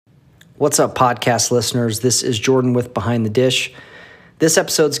What's up, podcast listeners? This is Jordan with Behind the Dish. This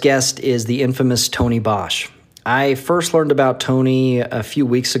episode's guest is the infamous Tony Bosch. I first learned about Tony a few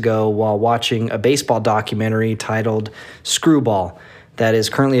weeks ago while watching a baseball documentary titled Screwball that is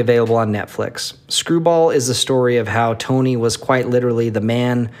currently available on Netflix. Screwball is the story of how Tony was quite literally the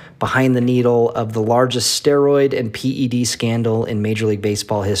man behind the needle of the largest steroid and PED scandal in Major League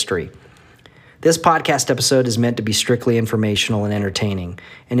Baseball history. This podcast episode is meant to be strictly informational and entertaining,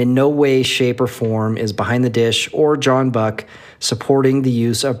 and in no way, shape, or form is Behind the Dish or John Buck supporting the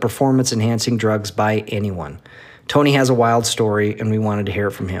use of performance-enhancing drugs by anyone. Tony has a wild story, and we wanted to hear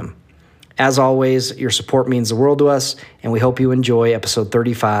it from him. As always, your support means the world to us, and we hope you enjoy episode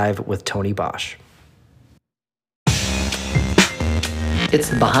 35 with Tony Bosch. It's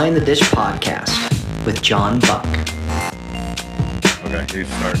the Behind the Dish podcast with John Buck. Okay,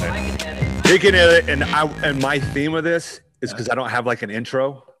 he's starting it. He can edit, and my theme of this is because I don't have like an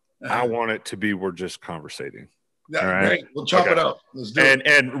intro. I want it to be we're just conversating. Yeah, all right, great. We'll chop it up. Let's do it.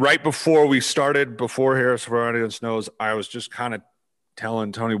 And right before we started, before Harris for our audience knows, I was just kind of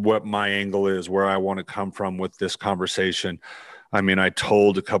telling Tony what my angle is, where I want to come from with this conversation. I mean, I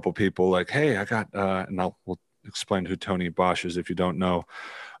told a couple people like, "Hey, I got," and we'll explain who Tony Bosch is if you don't know.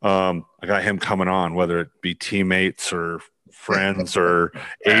 I got him coming on, whether it be teammates or friends or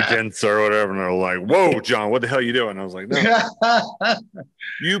agents or whatever, and they're like, "Whoa, John, what the hell are you doing?" I was like, "No,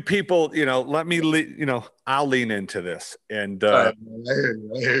 you people, let me, I'll lean into this." And and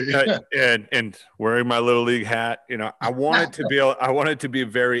wearing my little league hat, I want it to be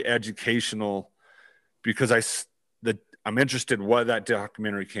very educational because I'm interested in what that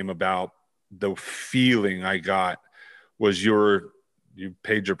documentary came about. The feeling I got was you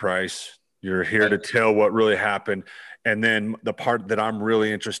paid your price. You're here to tell what really happened. And then the part that I'm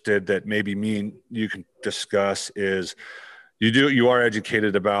really interested that maybe me and you can discuss is you are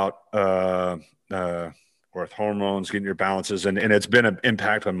educated about growth hormones, getting your balances. And it's been an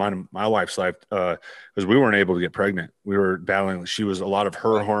impact on my wife's life because we weren't able to get pregnant. We were battling. She was a lot of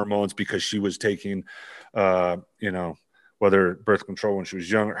her hormones because she was taking, whether birth control when she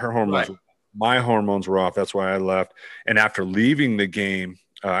was young, her hormones, right. My hormones were off. That's why I left. And after leaving the game,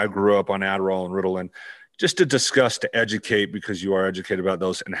 I grew up on Adderall and Ritalin. Just to discuss, to educate, because you are educated about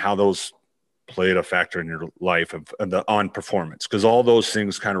those and how those played a factor in your life on performance, because all those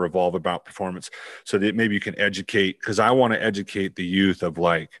things kind of revolve about performance. So that maybe you can educate, because I want to educate the youth of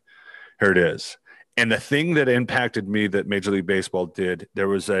like, here it is. And the thing that impacted me that Major League Baseball did, there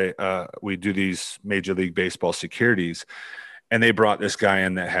was we do these Major League Baseball securities, and they brought this guy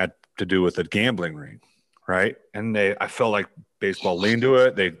in that had to do with a gambling ring, right? And I felt like baseball leaned to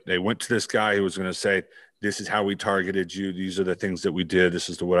it. They went to this guy who was going to say, "This is how we targeted you. These are the things that we did. This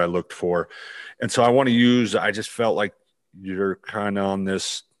is what I looked for." And so I just felt like you're kind of on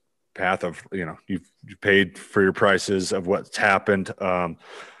this path of, you paid for your prices of what's happened.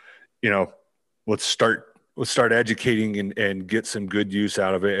 Let's start educating and get some good use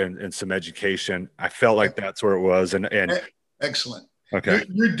out of it and some education. I felt like that's where it was. And excellent. Okay.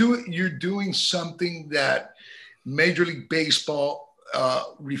 You're doing something that Major League Baseball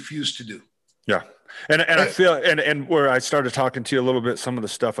refused to do. Yeah. And I feel, and where I started talking to you a little bit, some of the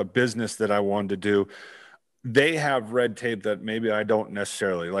stuff, a business that I wanted to do, they have red tape that maybe I don't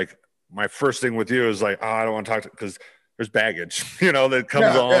necessarily like. My first thing with you is like, I don't want to talk to, because there's baggage, that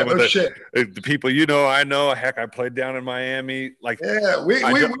comes along with it. The people, I know, heck, I played down in Miami. Like, yeah, we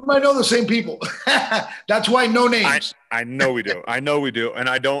might know the same people. That's why no names. I know we do. And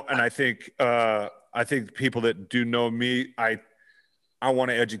I think people that do know me, I want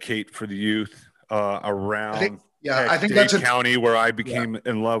to educate for the youth around I think that's county where I became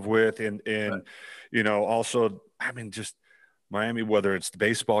in love with, and right. Also, I mean, just Miami, whether it's the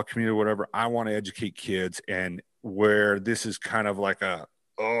baseball community or whatever, I want to educate kids, and where this is kind of like a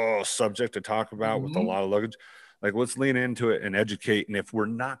subject to talk about with a lot of luggage, like let's lean into it and educate. And if we're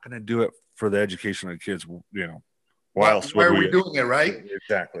not going to do it for the education of the kids, why else are we doing it, right?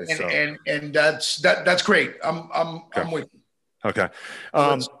 Exactly. And that's great. I'm with you. Okay.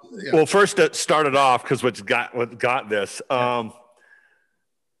 Well, first it started off because what got this. How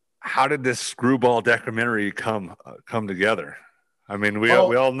did this Screwball documentary come together? I mean, we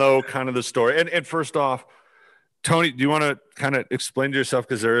all know kind of the story. And first off, Tony, do you want to kind of explain to yourself,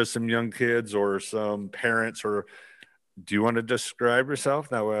 because there is some young kids or some parents, or do you want to describe yourself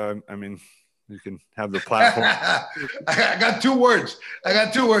that way? I mean, you can have the platform. I got two words.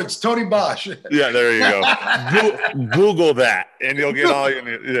 Tony Bosch. Yeah, there you go. Google that, and you'll get all you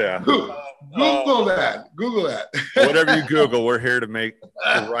need. Yeah. Google that. Whatever you Google, we're here to make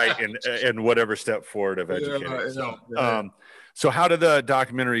it right in whatever step forward of education. So how did the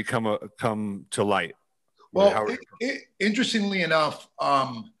documentary come to light? Well, interestingly enough,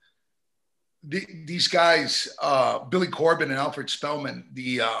 these guys, Billy Corben and Alfred Spellman,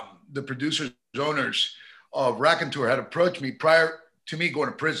 the producers, owners of Raconteur, had approached me prior to me going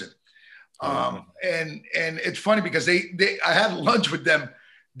to prison. And it's funny because I had lunch with them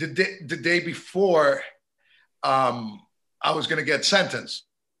the day before I was going to get sentenced,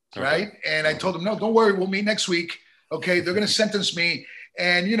 right? Okay. And I told them, no, don't worry, we'll meet next week. Okay, they're going to sentence me.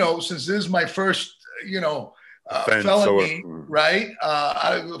 And, since this is my first, felony, right?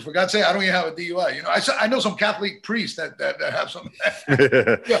 For God's sake, I don't even have a DUI. I know some Catholic priests that have some.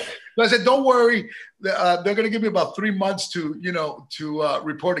 Yeah. So I said, don't worry. They're going to give me about 3 months to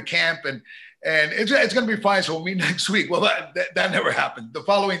report to camp, and it's going to be fine. So we'll meet next week. Well, that never happened. The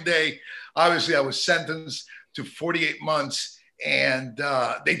following day, obviously, I was sentenced to 48 months, and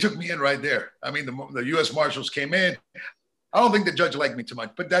they took me in right there. I mean, the U.S. Marshals came in. I don't think the judge liked me too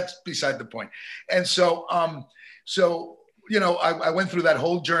much, but that's beside the point. And so, I went through that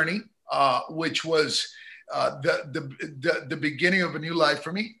whole journey, which was the beginning of a new life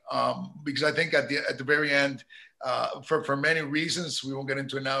for me, because I think at the very end, for many reasons, we won't get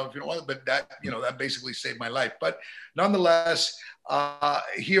into it now if you don't want, but that basically saved my life. But nonetheless,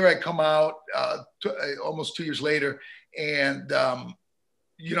 here I come out almost 2 years later, and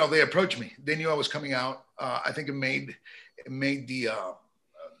they approached me. They knew I was coming out. I think it made the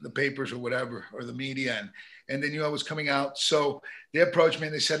papers or whatever, or the media, and they knew I was coming out. So they approached me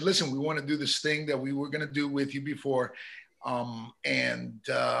and they said, listen, we want to do this thing that we were going to do with you before. Are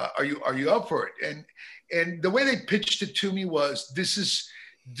you up for it? And the way they pitched it to me was, this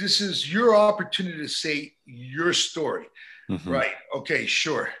is your opportunity to say your story. Mm-hmm. Right. Okay,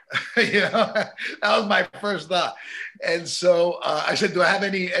 sure. That was my first thought. And so I said, do I have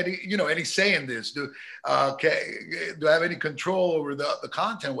any say in this? Do I have any control over the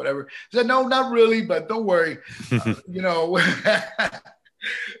content, whatever? He said, no, not really, but don't worry. We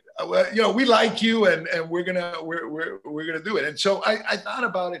like you, and we're gonna do it. And so I thought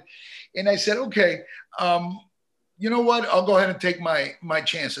about it, and I said, okay, you know what? I'll go ahead and take my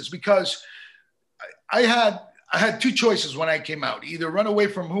chances, because I had two choices when I came out: either run away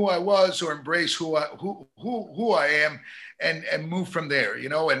from who I was, or embrace who I am, and move from there,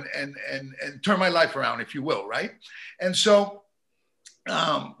 and turn my life around, if you will, right? And so,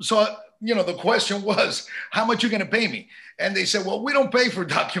 the question was, how much are you going to pay me? And they said, well, we don't pay for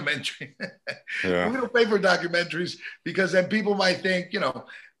documentary. Yeah. We don't pay for documentaries, because then people might think,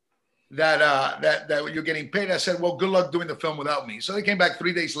 that you're getting paid. I said, well, good luck doing the film without me. So they came back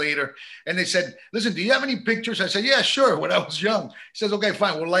 3 days later, and they said, listen, do you have any pictures? I said, yeah, sure, when I was young. He says, okay,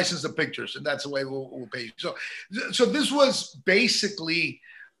 fine, we'll license the pictures, and that's the way we'll pay you. So this was basically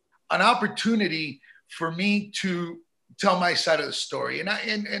an opportunity for me to tell my side of the story. And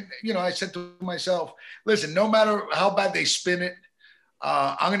I said to myself, listen, no matter how bad they spin it,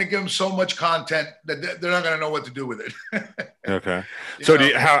 I'm going to give them so much content that they're not going to know what to do with it. Okay. So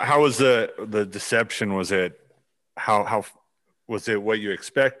how was the deception? Was it how was it what you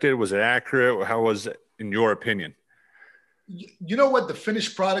expected? Was it accurate? How was it, in your opinion? You know what? The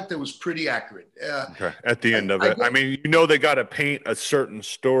finished product, it was pretty accurate. Okay. At the end of it, I mean, they got to paint a certain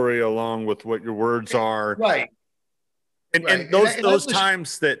story along with what your words are. Right. And those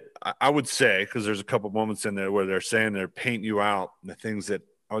times that I would say, because there's a couple moments in there where they're saying they're painting you out, the things that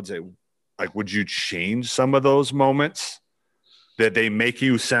I would say, like, would you change some of those moments that they make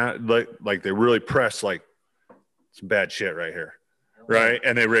you sound like they really press like some bad shit right here, right?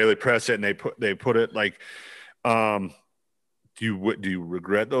 And they really press it, and they put it like, do you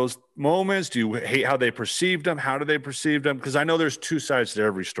regret those moments? Do you hate how they perceived them? How do they perceive them? Because I know there's two sides to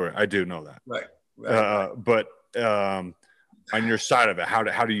every story. I do know that. Right. But on your side of it, how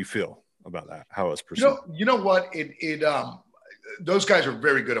do you feel about that? How it's perceived? You know what? Those guys are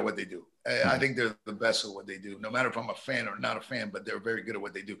very good at what they do. I think they're the best at what they do, no matter if I'm a fan or not a fan, but they're very good at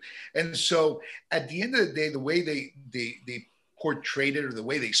what they do. And so at the end of the day, the way they portrayed it, or the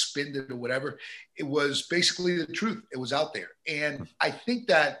way they spinned it, or whatever, it was basically the truth. It was out there. And I think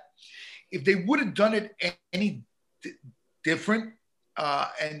that if they would have done it any different,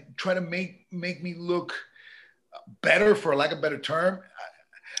 and try to make me look better, for lack of a better term,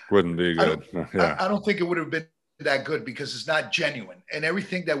 wouldn't be good. I don't think it would have been that good, because it's not genuine, and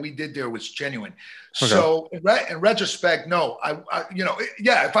everything that we did there was genuine. Okay. So in retrospect, no,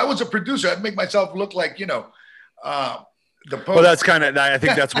 if I was a producer, I'd make myself look like the post. Well, that's kind of, I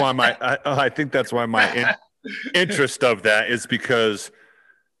think that's why my interest of that is because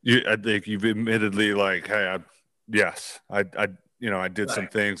I think you've admittedly, like, hey, I did some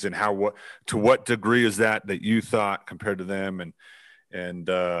Right. things, and to what degree is that you thought compared to them, and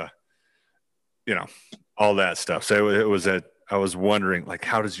all that stuff. So I was wondering, like,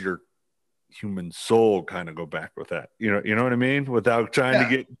 how does your human soul kind of go back with that? You know what I mean? Without trying to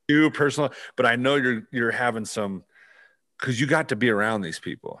Yeah. get too personal, but I know you're having some, because you got to be around these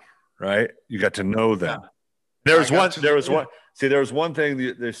people, right? You got to know them. Yeah. There I was got one. to, There was yeah. one. See, there was one thing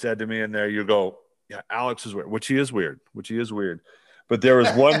that they said to me in there. You go, yeah, Alex is weird, which he is weird, But there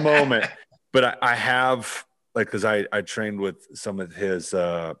was one moment. But I have, like, because I trained with some of his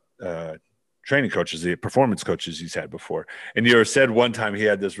training coaches, the performance coaches he's had before. And you said one time he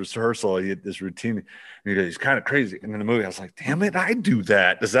had this rehearsal, he had this routine, and he goes, he's kind of crazy. And in the movie, I was like, damn it, I do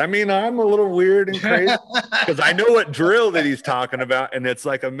that. Does that mean I'm a little weird and crazy? Because I know what drill that he's talking about, and it's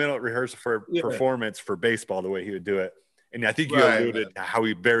like a minute rehearsal for Yeah. performance for baseball, the way he would do it. And I think you Right, alluded to how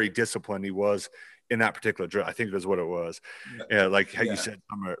very disciplined he was in that particular drill. I think that's what it was. Yeah, like how you said,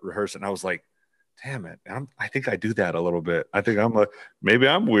 I'm a rehearsal. And I was like, damn it, I think I do that a little bit. I think maybe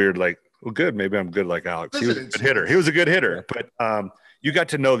I'm weird. Like, well, good. Maybe I'm good like Alex. He was a good hitter. He was a good hitter. But you got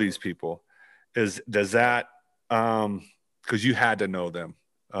to know these people. Does that because you had to know them.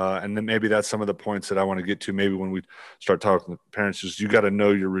 And then maybe that's some of the points that I want to get to. Maybe when we start talking to parents, is you got to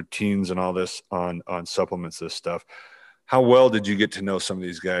know your routines and all this on supplements, this stuff. How well did you get to know some of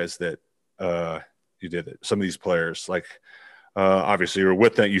these guys that you did it? Some of these players, like obviously you were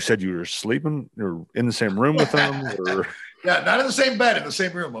with them. You said you were sleeping or in the same room with them, or Yeah, not in the same bed, in the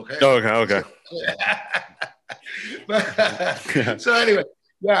same room. Okay. Okay. So anyway,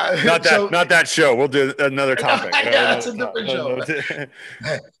 yeah. Not that show. We'll do another topic. Yeah, it's a different show.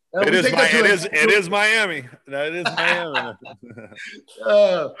 It is Miami. That is Miami.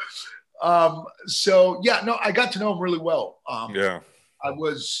 So yeah, no, I got to know them really well. Yeah. I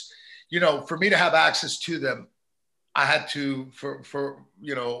was, for me to have access to them, I had to, for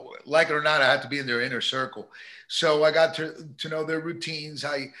like it or not, I had to be in their inner circle. So I got to know their routines.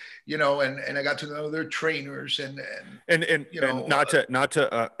 And I got to know their trainers and not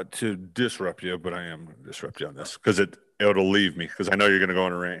to disrupt you, but I am going to disrupt you on this because it'll leave me, because I know you're going to go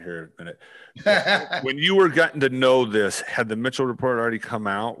on a rant here in a minute. When you were getting to know this, had the Mitchell report already come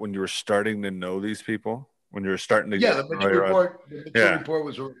out when you were starting to know these people? When you were starting to the Mitchell report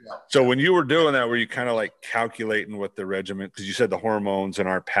was already out. So when you were doing that, were you kind of like calculating what the regimen, because you said the hormones and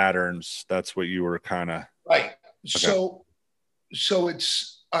our patterns, that's what you were kind of right. Okay. So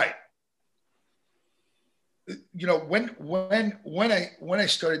it's all right. When I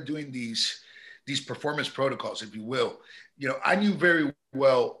started doing these performance protocols, if you will, I knew very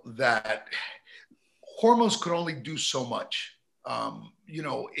well that hormones could only do so much.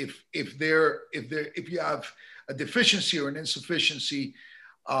 If you have a deficiency or an insufficiency,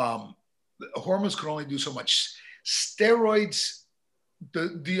 hormones can only do so much. Steroids,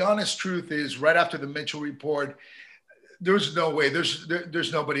 the honest truth is, right after the Mitchell report, there's no way,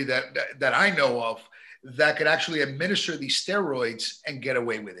 there's nobody that I know of that could actually administer these steroids and get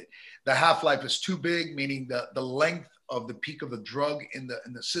away with it. The half-life is too big, meaning the length of the peak of the drug in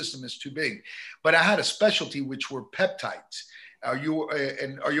the system is too big. But I had a specialty, which were peptides. Are you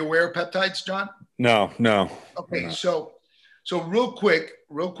aware of peptides, John? No. Okay, so real quick,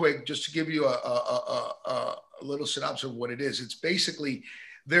 just to give you a little synopsis of what it is. It's basically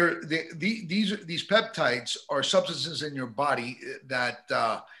these peptides are substances in your body that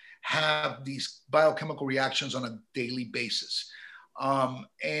have these biochemical reactions on a daily basis,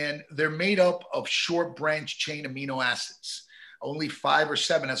 and they're made up of short branch chain amino acids. Only 5 or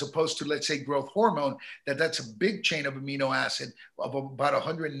 7, as opposed to, let's say, growth hormone, that's a big chain of amino acid of about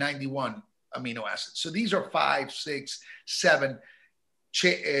 191 amino acids. So these are 5, 6, 7,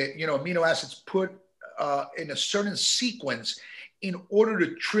 amino acids put in a certain sequence in order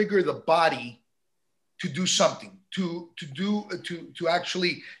to trigger the body to do something, to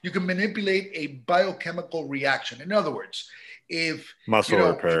actually, you can manipulate a biochemical reaction. In other words, if muscle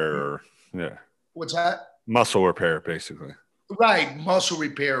repair, yeah. What's that? Muscle repair, basically. Right, muscle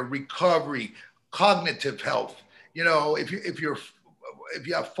repair, recovery, cognitive health. If you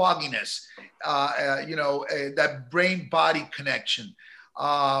have fogginess, that brain body connection.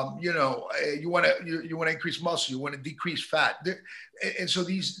 You want to increase muscle, you want to decrease fat, and so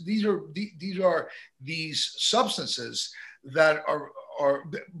these are these substances that are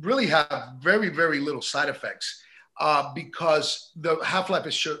really have very, very little side effects because the half-life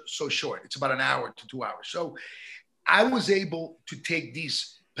is so short. It's about an hour to 2 hours. So I was able to take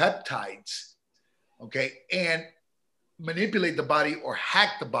these peptides, okay, and manipulate the body or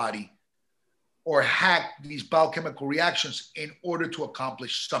hack the body or hack these biochemical reactions in order to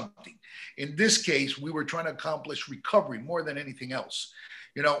accomplish something. In this case, we were trying to accomplish recovery more than anything else.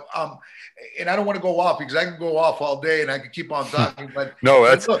 And I don't want to go off because I can go off all day and I can keep on talking. But no,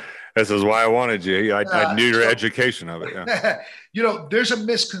 look, this is why I wanted you. I knew your education of it. Yeah. There's a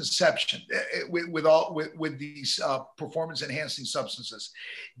misconception with these performance enhancing substances.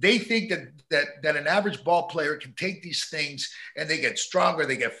 They think that an average ball player can take these things and they get stronger,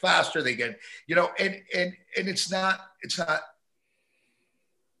 they get faster, they get, and it's not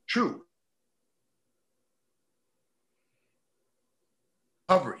true.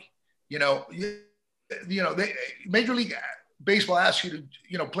 Recovery, Major League Baseball asks you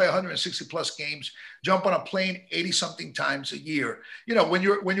to, play 160 plus games, jump on a plane 80 something times a year. When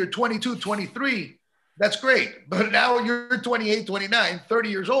you're 22, 23, that's great. But now you're 28, 29, 30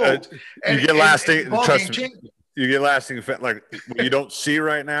 years old. You get lasting, trust me, you get lasting effect. Like what you don't see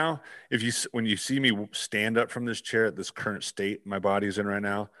right now, when you see me stand up from this chair at this current state my body's in right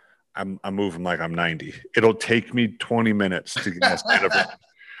now, I'm moving like I'm 90. It'll take me 20 minutes to get stand up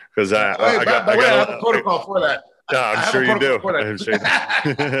because I got a protocol for that. Yeah, I'm sure you do.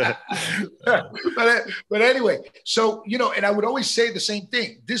 But anyway, so, and I would always say the same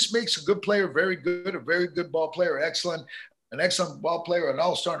thing. This makes a good player very good, a very good ball player, an excellent ball player, an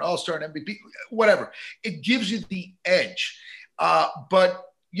all-star, an MVP, whatever. It gives you the edge. But,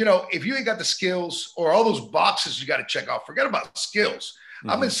 if you ain't got the skills or all those boxes you got to check off, forget about skills. Mm-hmm.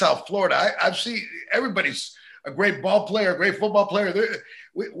 I'm in South Florida. I've seen everybody's a great ball player, a great football player.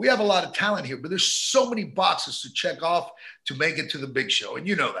 We have a lot of talent here, but there's so many boxes to check off to make it to the big show. And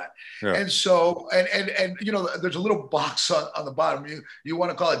you know that. Yeah. And so, and there's a little box on the bottom. You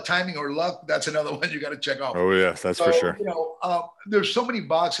want to call it timing or luck. That's another one you got to check off. Oh yes, that's for sure. There's so many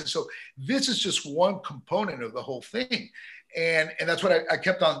boxes. So this is just one component of the whole thing. And that's what I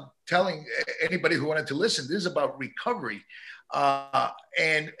kept on telling anybody who wanted to listen. This is about recovery.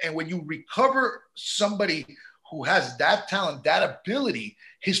 And when you recover somebody who has that talent, that ability,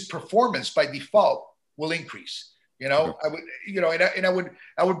 his performance by default will increase. I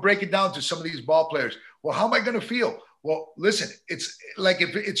would break it down to some of these ball players. Well, how am I going to feel? Well, listen, it's like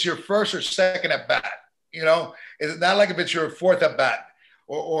if it's your first or second at bat, it's not like if it's your fourth at bat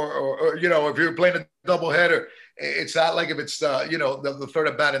or if you're playing a doubleheader, it's not like if it's the third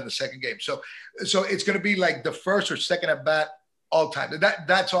at bat in the second game. So it's going to be like the first or second at bat all time.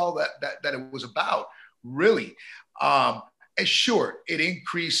 That's all that it was about, really. And sure, it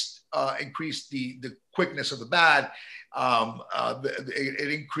increased the quickness of the bat.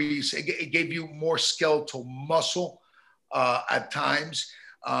 It gave you more skeletal muscle at times.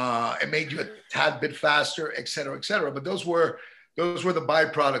 It made you a tad bit faster, et cetera, et cetera. But those were the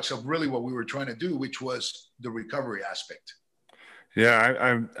byproducts of really what we were trying to do, which was the recovery aspect.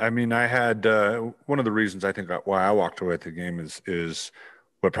 Yeah, I mean, I had one of the reasons I think why I walked away at the game is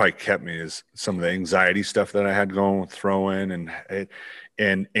what probably kept me is some of the anxiety stuff that I had going with throwing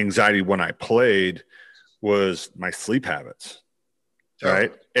and anxiety when I played was my sleep habits,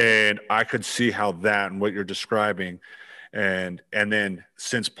 right? And I could see how that and what you're describing, and then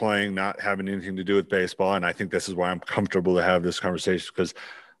since playing, not having anything to do with baseball, and I think this is why I'm comfortable to have this conversation because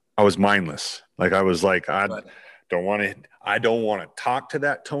I was mindless. Like I was like I don't want to talk to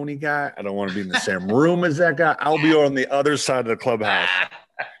that Tony guy. I don't want to be in the same room as that guy. I'll be on the other side of the clubhouse.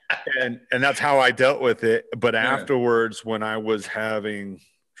 And that's how I dealt with it. But afterwards, when I was having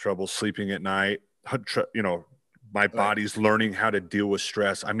trouble sleeping at night, my body's learning how to deal with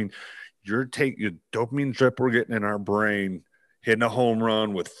stress. I mean, your dopamine drip we're getting in our brain, hitting a home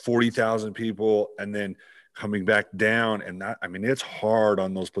run with 40,000 people and then coming back down. And that, I mean, it's hard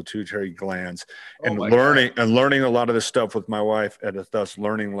on those pituitary glands and learning a lot of this stuff with my wife and thus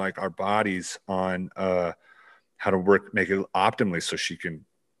learning like our bodies on how to make it optimally so she can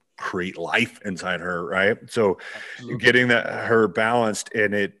create life inside her. Right. So getting her balanced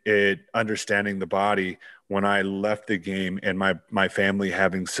and it understanding the body. When I left the game and my family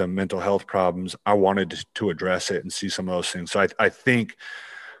having some mental health problems, I wanted to address it and see some of those things. So I think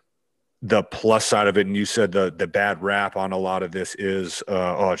the plus side of it, and you said the bad rap on a lot of this is,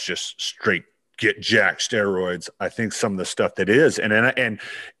 it's just straight get jacked steroids. I think some of the stuff that is, and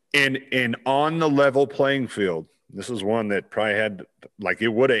on the level playing field, this is one that probably had, like, it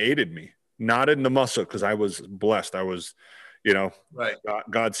would have aided me, not in the muscle, because I was blessed. I was, right.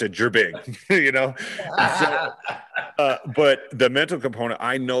 God said, you're big, so, but the mental component,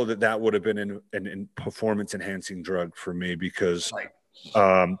 I know that would have been an performance enhancing drug for me because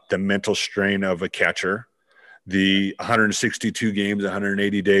the mental strain of a catcher, the 162 games,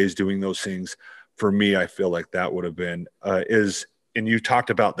 180 days doing those things for me, I feel like that would have been, and you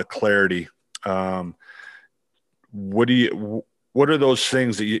talked about the clarity What are those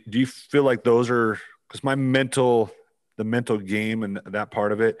things that do you feel like those are, because the mental game and that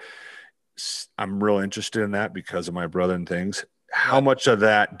part of it, I'm real interested in that because of my brother and things. How much of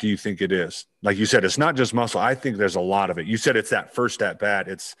that do you think it is? Like you said, it's not just muscle. I think there's a lot of it. You said it's that first at bat.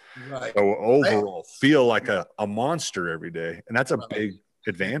 It's overall feel like a monster every day. And that's a big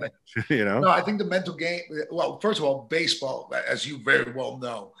advantage, you know? No, I think the mental game, well, first of all, baseball, as you very well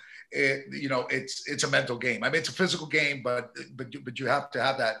know, it's a mental game. I mean, it's a physical game, but you have to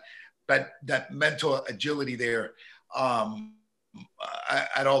have that mental agility there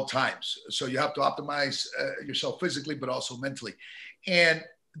at all times. So you have to optimize yourself physically, but also mentally. And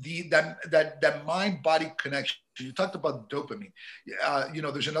that mind body connection. You talked about dopamine.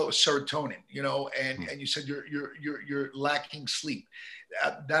 There's another serotonin. And you said you're lacking sleep.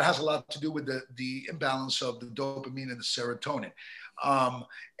 That has a lot to do with the imbalance of the dopamine and the serotonin.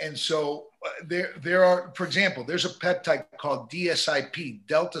 And so there are, for example, there's a peptide called DSIP,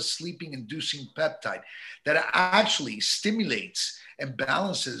 Delta Sleeping Inducing Peptide, that actually stimulates and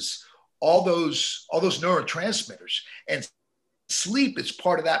balances all those neurotransmitters. And sleep is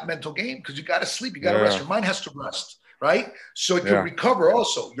part of that mental game because you got to sleep, you got to rest. Your mind has to rest, right? So it can recover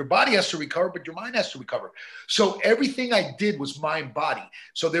also. Your body has to recover, but your mind has to recover. So everything I did was mind body.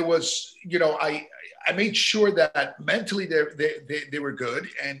 So there was, I made sure that mentally they were good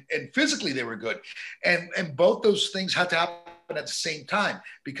and physically they were good. And both those things had to happen at the same time,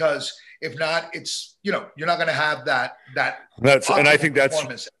 because if not, it's, you're not going to have that.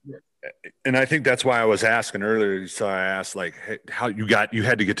 And I think that's why I was asking earlier. So I asked, like, hey, how you had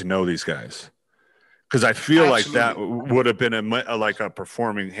to get to know these guys. Because I feel like that would have been a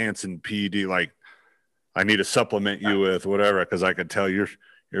performing Hanson PD. Like, I need to supplement you with whatever, because I could tell you're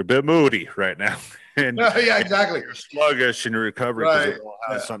a bit moody right now. And exactly. You're sluggish in your recovery because it all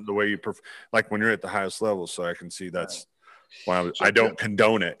has something the way you like when you're at the highest level. So I can see that's why I don't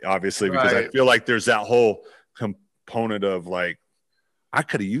condone it, obviously, because I feel like there's that whole component of like, I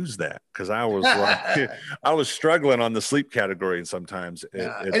could have used that because I was like, I was struggling on the sleep category, and sometimes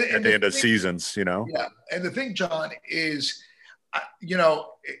at the end of seasons, Yeah. And the thing, John, is,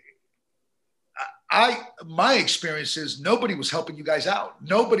 my experience is nobody was helping you guys out.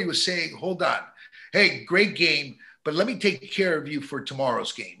 Nobody was saying, hold on, hey, great game, but let me take care of you for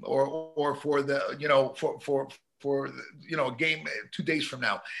tomorrow's game or for the, for a game 2 days from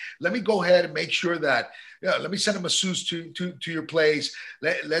now. Let me go ahead and make sure that, let me send a masseuse to your place.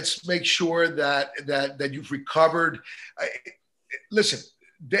 Let's make sure that you've recovered. Listen,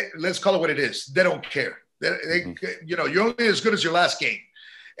 let's call it what it is. They don't care. You're only as good as your last game.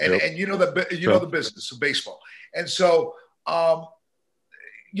 And the business of baseball. And so,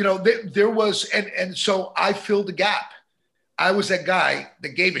 there was, and so I filled the gap. I was that guy that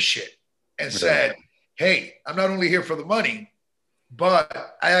gave a shit and said, hey, I'm not only here for the money,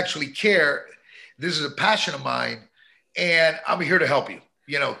 but I actually care. This is a passion of mine, and I'm here to help you,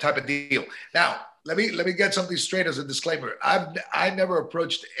 type of deal. Now, let me get something straight as a disclaimer. I never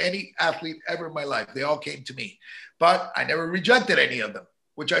approached any athlete ever in my life. They all came to me, but I never rejected any of them,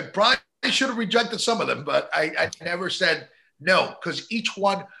 which I probably should have rejected some of them, but I never said no, because each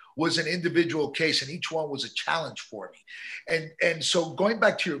one was an individual case and each one was a challenge for me. And so going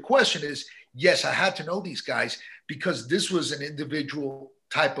back to your question is, yes, I had to know these guys because this was an individual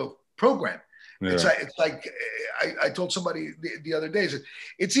type of program. Yeah. It's like I told somebody the other day,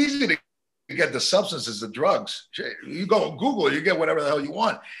 it's easy to get the substances, the drugs. You go on Google, you get whatever the hell you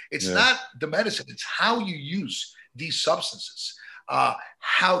want. It's not the medicine. It's how you use these substances.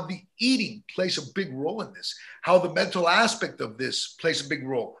 How the eating plays a big role in this, how the mental aspect of this plays a big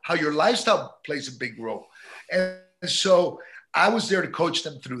role, how your lifestyle plays a big role. And so I was there to coach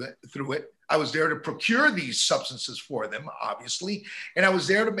them through it. I was there to procure these substances for them, obviously, and I was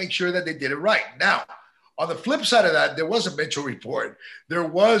there to make sure that they did it right. Now, on the flip side of that, there was a Mitchell report. There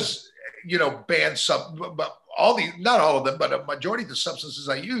was, banned but not all of them, but a majority of the substances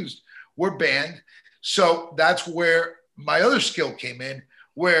I used were banned. So that's where my other skill came in,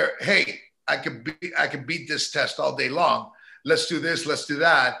 where, hey, I could beat this test all day long. Let's do this, let's do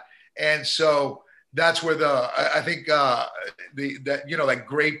that. And so that's where that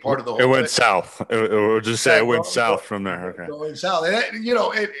great part of the whole. It went south. We'll just say it went south from there. Okay. Going south. And,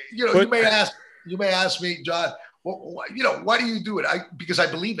 you may ask me, John, why do you do it? Because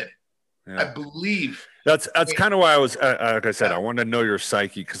I believe in it. Yeah. I believe. That's kind of why I was, like I said, I wanted to know your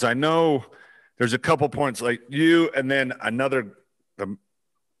psyche, because I know there's a couple points like you, and then another,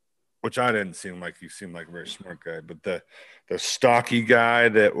 which I didn't seem like, you seem like a very smart guy, but the the stocky guy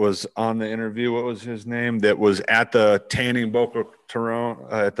that was on the interview. What was his name? That was at the tanning Boca Raton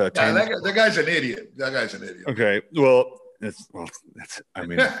at the. Yeah, that guy's an idiot. That guy's an idiot. Okay, well, I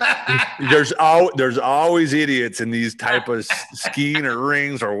mean, there's always idiots in these type of skiing or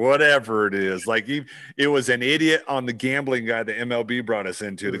rings or whatever it is. Like it was an idiot on the gambling guy that MLB brought us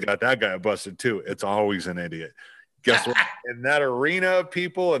into that got that guy busted too. It's always an idiot. Guess what? In that arena of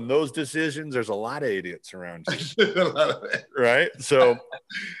people and those decisions, there's a lot of idiots around you, right? So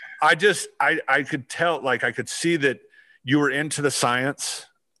I could tell, like I could see that you were into the science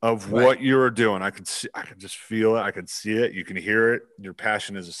of what you were doing. I could just feel it. I could see it. You can hear it. Your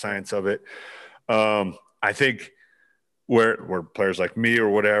passion is the science of it. I think where players like me or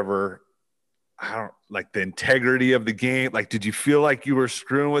whatever, I don't like the integrity of the game. Like, did you feel like you were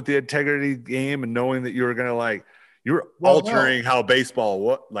screwing with the integrity game and knowing that you were going to you were altering how baseball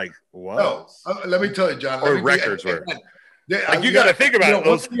was? No, let me tell you, John. Or records were. You got to think about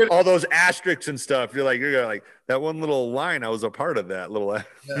all those asterisks and stuff. You're like that one little line. I was a part of that little.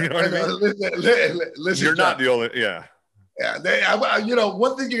 You know what I mean? Listen, you're John, not the only. Yeah. Yeah.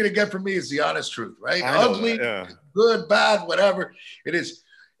 One thing you're gonna get from me is the honest truth, right? Ugly, good, bad, whatever it is.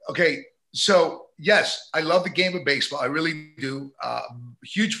 Okay, so yes, I love the game of baseball. I really do.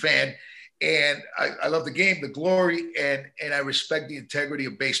 Huge fan, and I love the game, the glory, and I respect the integrity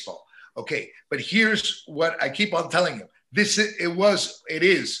of baseball. Okay, but here's what I keep on telling you. It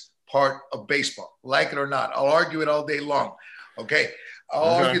is part of baseball, like it or not. I'll argue it all day long. Okay.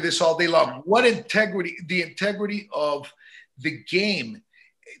 I'll argue this all day long. What integrity, the integrity of the game,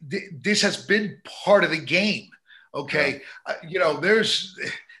 this has been part of the game. Okay. Yeah.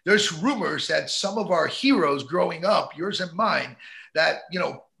 There's rumors that some of our heroes growing up, yours and mine, that,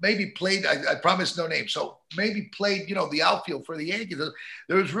 maybe played, I promise no name. So maybe played, the outfield for the Yankees.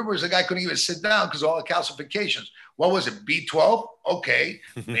 There was rumors the guy couldn't even sit down because of all the calcifications. What was it? B12? Okay,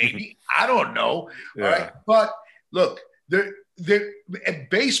 maybe. I don't know. Yeah. All right. But look, in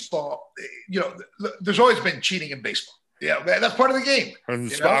baseball, there's always been cheating in baseball. Yeah, that's part of the game.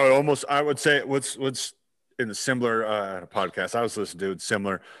 I would say what's in a similar podcast I was listening to, it's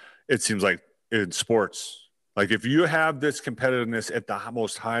similar. It seems like in sports, like if you have this competitiveness at the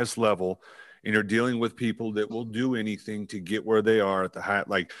most highest level and you're dealing with people that will do anything to get where they are at the high,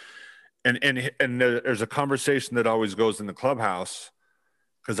 and there's a conversation that always goes in the clubhouse,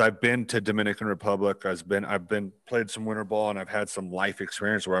 because I've been to Dominican Republic. I've been played some winter ball, and I've had some life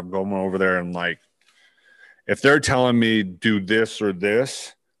experience where I'm going over there and if they're telling me do this or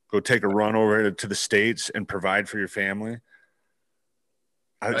this, go take a run over to the States and provide for your family.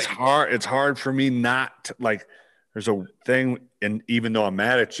 It's hard. It's hard for me not to, there's a thing, and even though I'm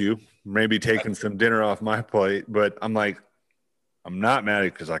mad at you, maybe taking some dinner off my plate, but I'm not mad at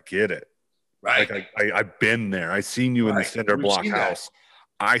you because I get it. Right. I've been there. I seen you in the cinder block house.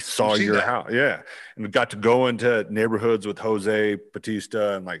 I saw your house. Yeah. And we got to go into neighborhoods with Jose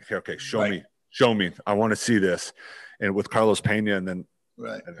Batista and okay, show me. I want to see this. And with Carlos Pena, and then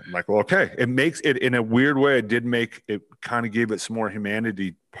right. And I'm well, okay. It makes it in a weird way. It did make it kind of gave it some more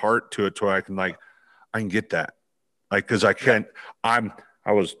humanity part to it, to where I can get that. Cause I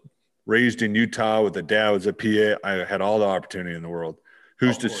was raised in Utah with a dad who was a PA. I had all the opportunity in the world.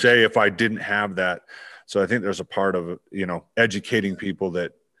 Who's to say if I didn't have that? So I think there's a part of, educating people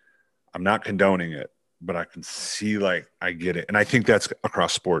that I'm not condoning it, but I can see I get it. And I think that's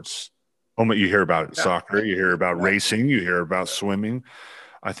across sports. You hear about soccer, you hear about racing, you hear about swimming.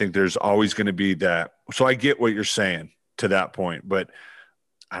 I think there's always going to be that. So I get what you're saying to that point, but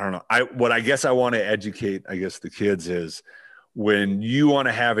I don't know. What I guess I want to educate, the kids is when you want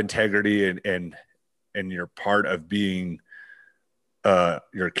to have integrity and you're part of being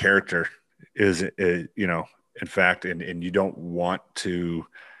your character is, in fact, and you don't want to,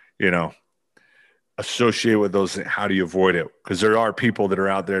 associate with those. How do you avoid it? Because there are people that are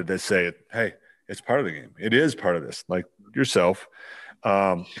out there that say, hey, it's part of the game. It is part of this, like yourself.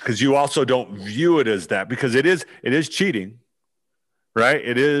 Because you also don't view it as that, because it is cheating, right?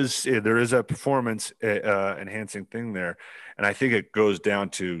 There is a performance enhancing thing there. And I think it goes down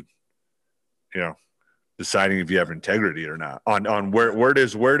to, deciding if you have integrity or not on where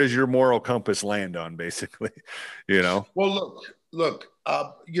does your moral compass land on, basically, Well, look,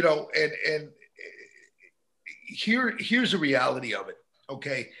 and here's the reality of it.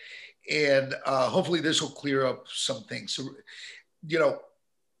 Okay. And hopefully this will clear up some things. So,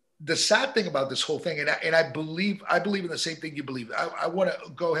 the sad thing about this whole thing, and I believe in the same thing you believe. I want to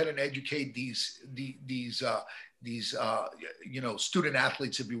go ahead and educate these student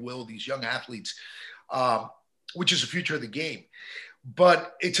athletes, if you will, these young athletes, which is the future of the game.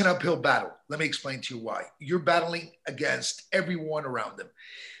 but it's an uphill battle. Let me explain to you why. You're battling against everyone around them.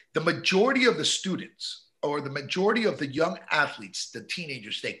 The majority of the students or the majority of the young athletes, the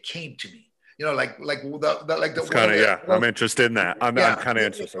teenagers, they came to me. You know, I'm interested in that. I'm kind of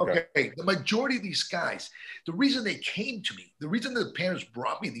interested. Okay. The majority of these guys, the reason they came to me, the reason the parents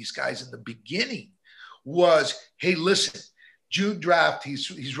brought me these guys in the beginning was, hey, listen, June draft,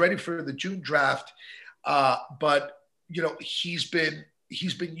 he's ready for the June draft, but you know he's been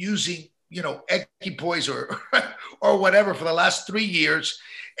using equipoise or whatever for the last 3 years,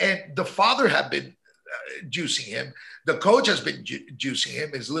 and the father had been juicing him. The coach has been juicing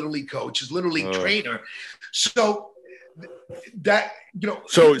him, his little league coach, his little league trainer. So that,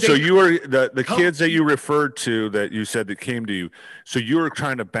 So you were the kids that you referred to that you said that came to you. So you were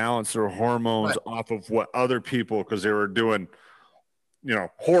trying to balance their hormones off of what other people, because they were doing,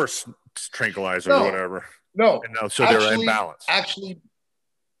 horse tranquilizer or whatever. No. And so they're in balance.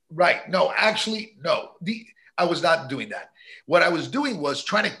 Right. No, no. I was not doing that. What I was doing was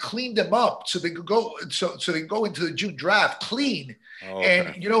trying to clean them up so they could go. So they go into the June draft clean,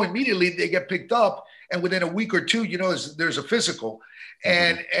 and immediately they get picked up, and within a week or two, there's a physical,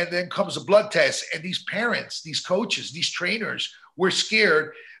 and then comes a blood test. And these parents, these coaches, these trainers were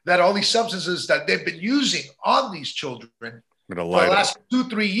scared that all these substances that they've been using on these children for the last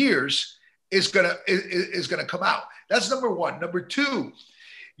 2-3 years is gonna come out. That's number one. Number two.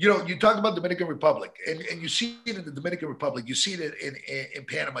 You talk about Dominican Republic, and you see it in the Dominican Republic. You see it in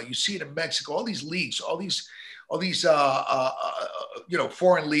Panama. You see it in Mexico. All these leagues, all these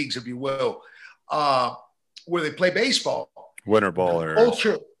foreign leagues, if you will, where they play baseball. Winter ball area.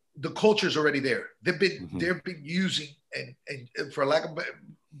 The culture's already there. They've been using and for lack of a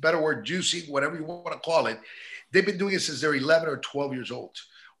better word, juicing, whatever you want to call it. They've been doing it since they're 11 or 12 years old.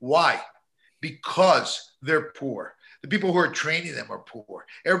 Why? Because they're poor. The people who are training them are poor.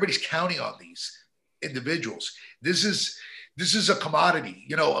 Everybody's counting on these individuals. This is a commodity.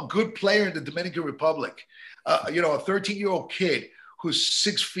 A good player in the Dominican Republic, a 13-year-old kid who's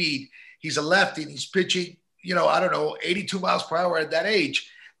 6 feet. He's a lefty and he's pitching, 82 miles per hour at that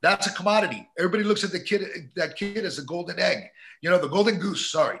age. That's a commodity. Everybody looks at that kid as a golden egg, the golden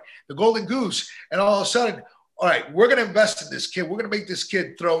goose, the golden goose. And all of a sudden, all right, we're going to invest in this kid. We're going to make this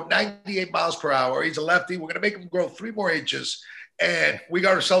kid throw 98 miles per hour. He's a lefty. We're going to make him grow 3 more inches. And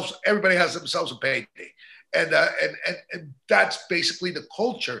everybody has themselves a payday. And that's basically the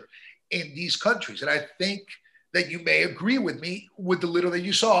culture in these countries. And I think that you may agree with me with the little that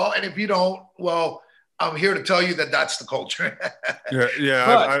you saw. And if you don't, well, I'm here to tell you that that's the culture.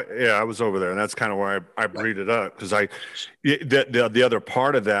 I was over there, and that's kind of why I breed it up, because the other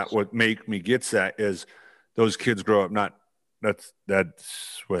part of that, what make me gets that is those kids grow up that's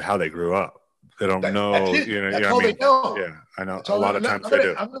how they grew up. They don't know, That's all they know. Yeah, I know. A lot of times they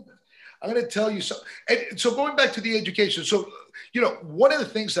do. I'm going to tell you so. And so going back to the education. So, one of the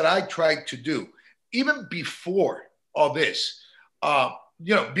things that I tried to do, even before all this,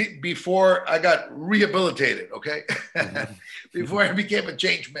 before I got rehabilitated, okay? Before I became a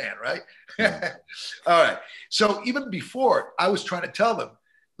changed man, right? All right. So even before, I was trying to tell them,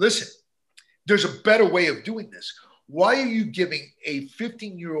 listen, there's a better way of doing this. Why are you giving a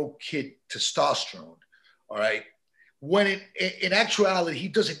 15-year-old kid testosterone, all right, when in actuality, he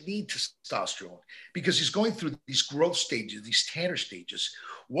doesn't need testosterone because he's going through these growth stages, these Tanner stages?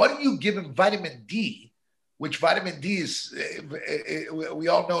 Why don't you give him vitamin D, which vitamin D is, we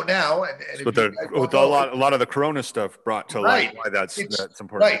all know now. And with a lot of the Corona stuff brought to light, why that's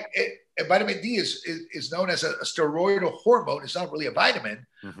important. Right. And vitamin D is known as a steroidal hormone. It's not really a vitamin.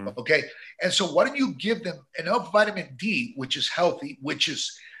 Mm-hmm. Okay. And so why don't you give them enough vitamin D, which is healthy, which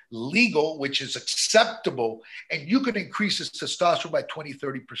is legal, which is acceptable, and you can increase his testosterone by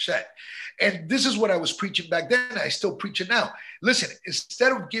 20-30%. And this is what I was preaching back then. I still preach it now. Listen,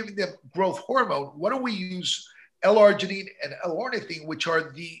 instead of giving them growth hormone, why don't we use L-arginine and L-ornithine, which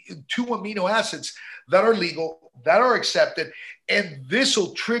are the 2 amino acids that are legal, that are accepted, and this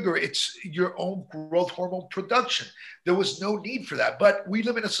will trigger your own growth hormone production. There was no need for that, but we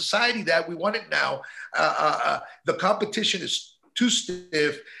live in a society that we want it now. The competition is too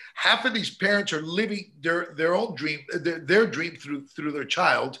stiff. Half of these parents are living their own dream, their dream through their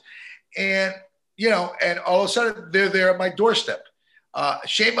child, and and all of a sudden they're there at my doorstep.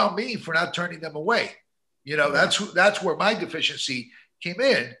 Shame on me for not turning them away. That's where my deficiency came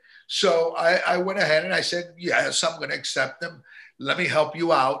in. So I went ahead and I said, yes, I'm going to accept them. Let me help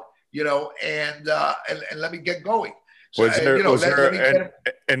you out, and let me get going. So,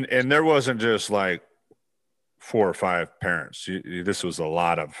 and there wasn't just like 4 or 5 parents. This was a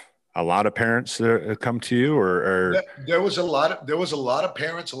lot of a lot of parents that come to you, or there was a lot of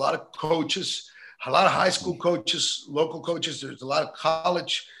parents, a lot of coaches, a lot of high school coaches, local coaches. There's a lot of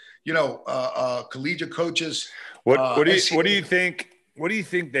college, collegiate coaches. What do you think? What do you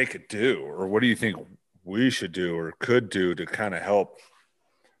think they could do, or what do you think we should do or could do to kind of help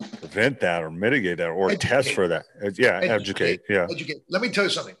prevent that or mitigate that or test for that? Educate. Let me tell you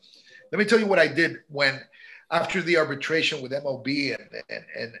something. Let me tell you what I did after the arbitration with MLB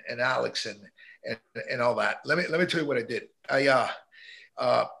and Alex and all that. Let me tell you what I did.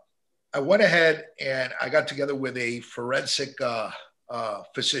 I went ahead and I got together with a forensic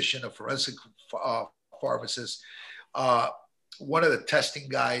physician, a forensic pharmacist, one of the testing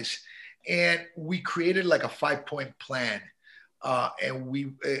guys, and we created like a 5-point plan, and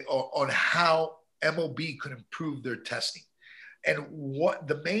we on how MLB could improve their testing, and what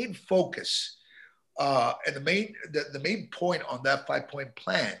the main focus and the main point on that 5-point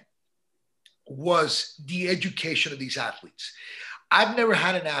plan was the education of these athletes. I've never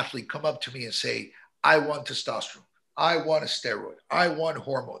had an athlete come up to me and say, I want testosterone, I want a steroid, I want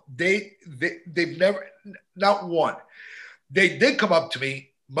hormone. They've never, not one. They did come up to me,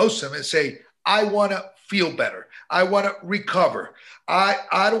 most of them, and say, I want to feel better. I want to recover. I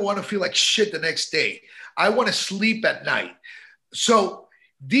don't want to feel like shit the next day. I want to sleep at night. So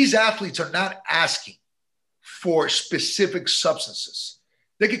these athletes are not asking for specific substances.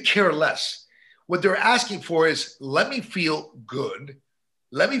 They could care less. What they're asking for is, let me feel good.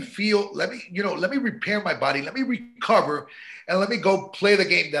 Let me repair my body. Let me recover, and let me go play the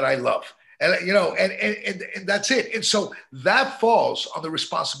game that I love. And, and that's it. And so that falls on the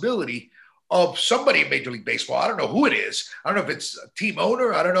responsibility of somebody in Major League Baseball. I don't know who it is. I don't know if it's a team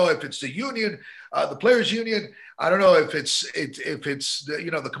owner. I don't know if it's the union, the players union. I don't know if it's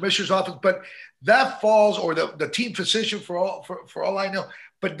the commissioner's office, but that falls, or the team physician for all I know.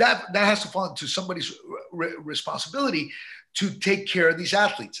 But that has to fall into somebody's responsibility to take care of these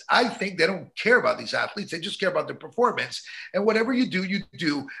athletes. I think they don't care about these athletes. They just care about their performance. And whatever you do, you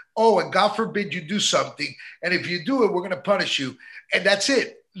do. Oh, and God forbid you do something. And if you do it, we're going to punish you. And that's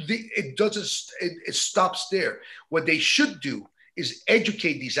it. It stops there. What they should do is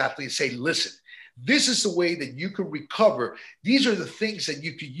educate these athletes, say, listen, this is the way that you can recover. These are the things that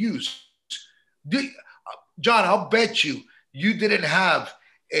you could use. John, I'll bet you didn't have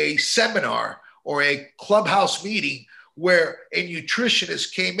a seminar or a clubhouse meeting where a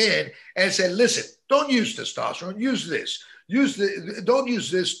nutritionist came in and said, listen, don't use testosterone, use this, don't use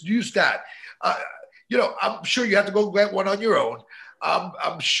this, use that. I'm sure you have to go get one on your own.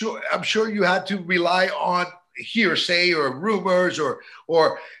 I'm sure you had to rely on hearsay or rumors or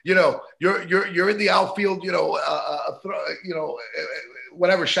you're in the outfield,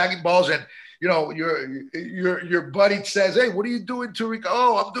 whatever, shagging balls, and your buddy says, hey, what are you doing to recover?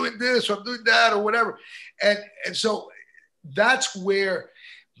 Oh, I'm doing this, or I'm doing that, or whatever. And so that's where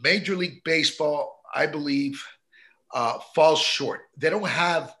Major League Baseball, I believe, falls short. They don't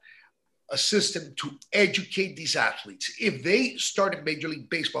have a system to educate these athletes. If they start in Major League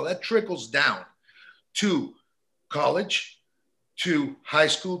Baseball, that trickles down to college, to high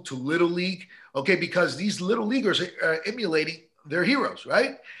school, to little league, okay? Because these little leaguers are emulating their heroes,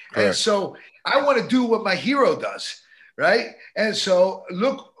 right? Correct. And so I want to do what my hero does, right? And so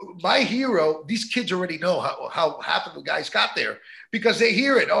look, my hero, these kids already know how half of the guys got there because they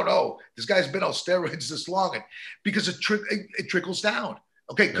hear it. Oh no, this guy's been on steroids this long, and because it trickles down.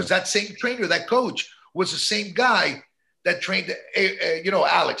 Okay, because that same trainer, that coach, was the same guy that trained,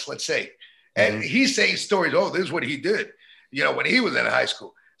 Alex, let's say. And he's saying stories, oh, this is what he did, when he was in high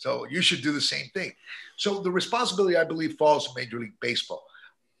school. So you should do the same thing. So the responsibility, I believe, falls to Major League Baseball.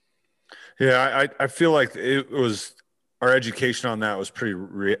 Yeah, I feel like our education on that was pretty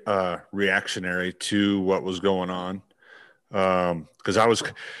reactionary to what was going on. Because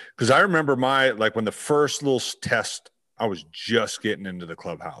I remember when the first little test, I was just getting into the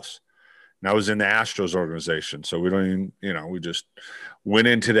clubhouse, and I was in the Astros organization. So we don't even, we just went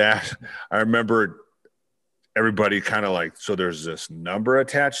into that. I remember everybody kind of like, so there's this number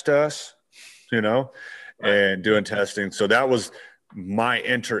attached to us, and doing testing. So that was my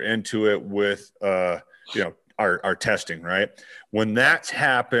enter into it with, our testing, right? When that's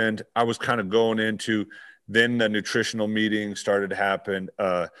happened, I was kind of going into, then the nutritional meeting started to happen.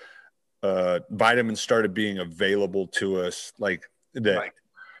 Vitamins started being available to us like that.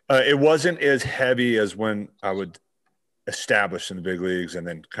 Right. It wasn't as heavy as when I would establish in the big leagues, and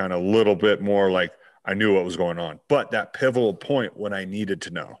then kind of a little bit more like I knew what was going on. But that pivotal point when I needed to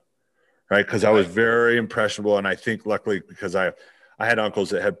know, right? Because I was very impressionable. And I think luckily because I had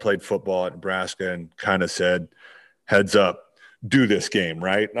uncles that had played football at Nebraska and kind of said, heads up, do this game,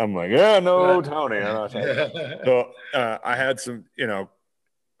 right? I'm like, yeah, no, Tony. So I had some,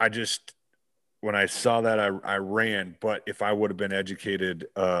 I just, when I saw that, I ran. But if I would have been educated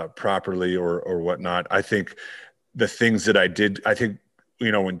properly or whatnot, I think the things that I did, I think,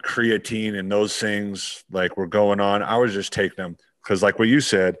 when creatine and those things like were going on, I was just taking them because, like what you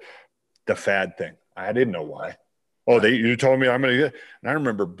said, the fad thing. I didn't know why. Oh, you told me I'm going to get, and I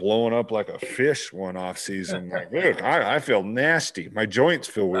remember blowing up like a fish one off season. Like, look, I feel nasty. My joints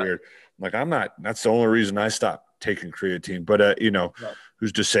feel weird. Like, that's the only reason I stopped taking creatine. But,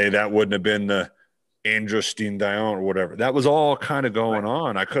 who's to say that wouldn't have been the androstenedione or whatever? That was all kind of going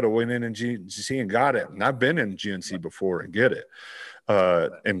on. I could have went in GNC and got it. And I've been in GNC before and get it.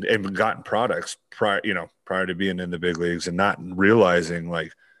 And gotten products prior to being in the big leagues and not realizing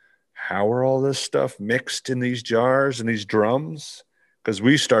like, how are all this stuff mixed in these jars and these drums? Because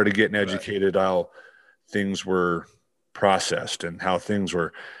we started getting educated how things were processed and how things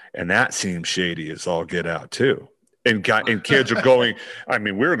were, and that seems shady as all get out too. And kids are going, I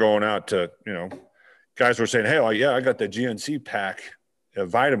mean, we were going out to, guys were saying, hey, I got the GNC pack of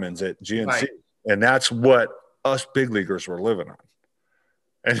vitamins at GNC. Right. And that's what us big leaguers were living on.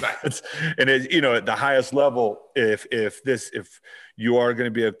 And at the highest level, if you are going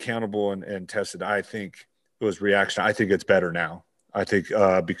to be accountable and tested, I think it was reaction. I think it's better now. I think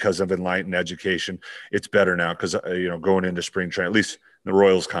because of enlightened education, it's better now because going into spring training, at least the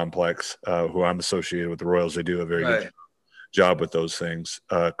Royals complex, who I'm associated with the Royals, they do a very good job with those things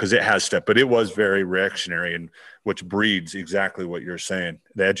because it has stepped, but it was very reactionary, and which breeds exactly what you're saying.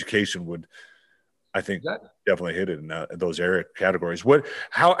 The education would, I think, definitely hit it in those area categories.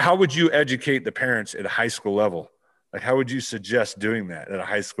 How would you educate the parents at a high school level? Like, how would you suggest doing that at a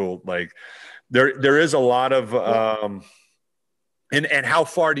high school? Like, there is a lot of, and how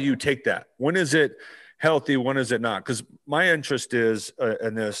far do you take that? When is it healthy? When is it not? Because my interest is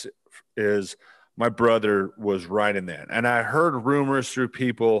in this is my brother was right in that, and I heard rumors through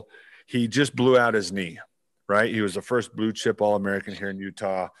people he just blew out his knee. Right, he was the first blue chip All-American here in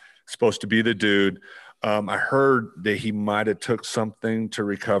Utah. Supposed to be the dude. I heard that he might have took something to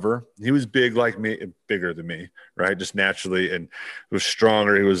recover. He was big like me, bigger than me, right? Just naturally, and was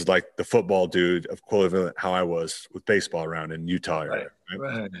stronger. He was like the football dude of equivalent how I was with baseball around in Utah area.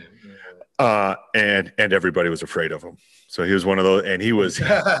 Right? And everybody was afraid of him. So he was one of those, and he was he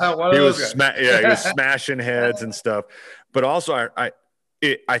was smashing heads and stuff. But also,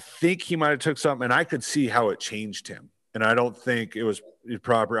 I think he might have took something, and I could see how it changed him. And I don't think it was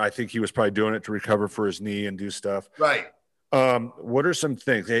proper. I think he was probably doing it to recover for his knee and do stuff. Right. What are some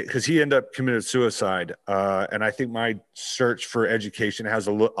things? Because he ended up committed suicide. And I think my search for education has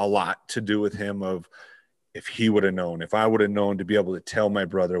a lot to do with him of if he would have known, if I would have known to be able to tell my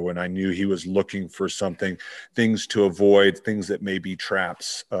brother when I knew he was looking for something, things to avoid, things that may be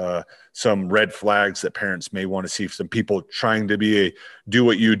traps, some red flags that parents may want to see, some people trying to do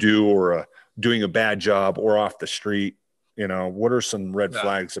what you do or doing a bad job or off the street. What are some red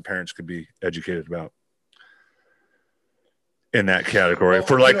flags that parents could be educated about in that category?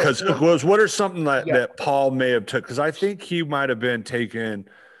 What are something that Paul may have took? Because I think he might have been taking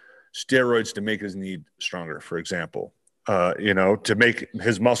steroids to make his knee stronger, for example, to make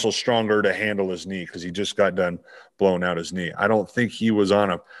his muscles stronger to handle his knee because he just got done blowing out his knee. I don't think he was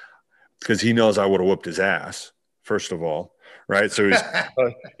on because he knows I would have whooped his ass, first of all. Right. So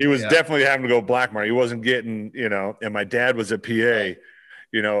he was definitely having to go black market. He wasn't getting, and my dad was a PA,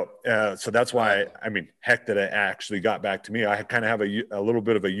 so that's why, heck, that it actually got back to me. I kind of have a little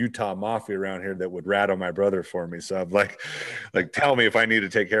bit of a Utah mafia around here that would rat on my brother for me. So I'm like, tell me if I need to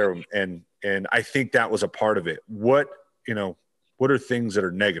take care of him. And I think that was a part of it. What are things that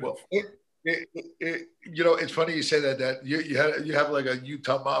are negative? Well, it's funny you say that you have like a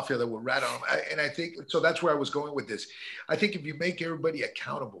Utah mafia that will rat on them. And I think, so that's where I was going with this. I think if you make everybody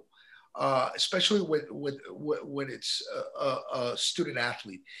accountable, especially when it's a student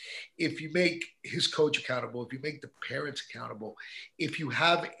athlete, if you make his coach accountable, if you make the parents accountable, if you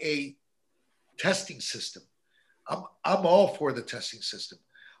have a testing system, I'm all for the testing system,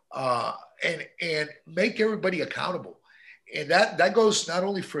 and make everybody accountable. And that goes not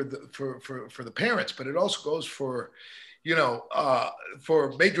only for the parents, but it also goes for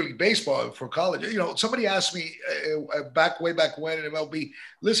Major League Baseball, for college. Somebody asked me way back when in MLB,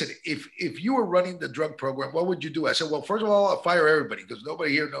 listen, if you were running the drug program, what would you do? I said, well, first of all, I'll fire everybody because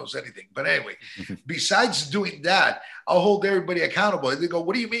nobody here knows anything. But anyway, besides doing that, I'll hold everybody accountable. And they go,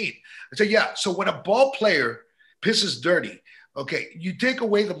 what do you mean? I said, yeah. So when a ball player pisses dirty, okay, you take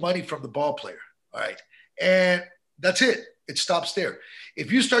away the money from the ball player, all right, and that's it. It stops there.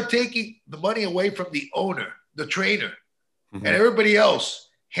 If you start taking the money away from the owner, the trainer, and everybody else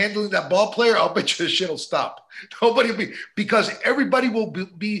handling that ball player, I'll bet you the shit will stop. Nobody will be, because everybody will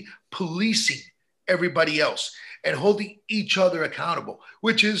be policing everybody else and holding each other accountable,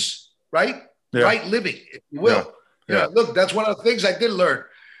 which is right living, if you will. Yeah. Look, that's one of the things I did learn,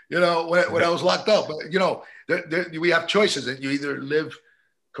 when I was locked up. But, we have choices, and you either live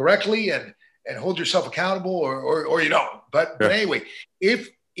correctly and hold yourself accountable or you don't. But anyway,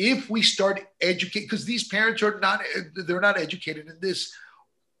 if we start educating, because these parents they're not educated in this.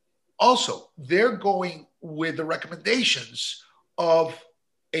 Also, they're going with the recommendations of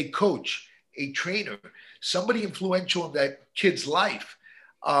a coach, a trainer, somebody influential in that kid's life,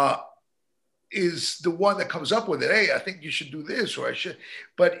 is the one that comes up with it. Hey, I think you should do this, or I should.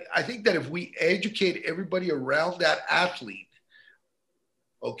 But I think that if we educate everybody around that athlete,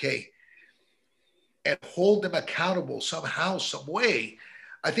 okay, and hold them accountable somehow, some way,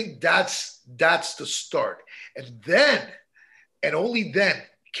 I think that's the start. And then, and only then,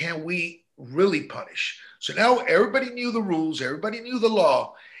 can we really punish. So now everybody knew the rules, everybody knew the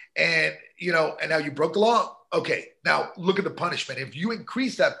law, and and now you broke the law. Okay, now look at the punishment. If you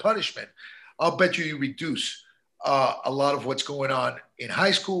increase that punishment, I'll bet you reduce a lot of what's going on in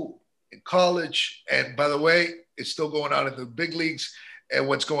high school, in college, and by the way, it's still going on in the big leagues, and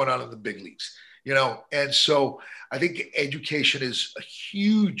what's going on in the big leagues. And so I think education is a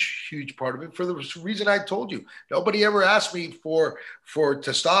huge part of it, for the reason I told you. Nobody ever asked me for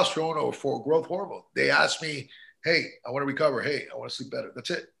testosterone or for growth hormone. They asked me, hey, I want to recover. Hey, I want to sleep better.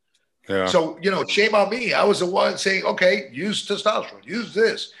 That's it. Yeah. So, shame on me. I was the one saying, okay, use testosterone, use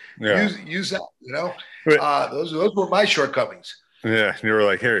this, use that, those were my shortcomings. Yeah, and you were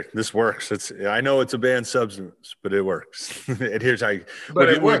like, "Here, this works. I know it's a banned substance, but it works." And here's how.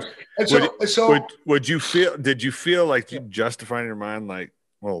 It works. Would you feel? Did you feel like you justify in your mind, like,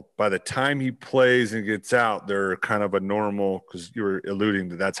 well, by the time he plays and gets out, they're kind of a normal? Because you were alluding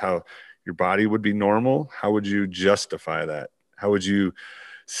to that's how your body would be normal. How would you justify that? How would you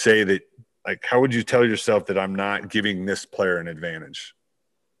say that? Like, how would you tell yourself that I'm not giving this player an advantage?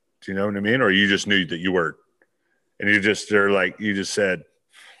 Do you know what I mean? Or you just knew that you were. And you just said,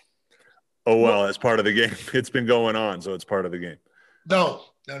 oh, well, it's part of the game. It's been going on, so it's part of the game. No.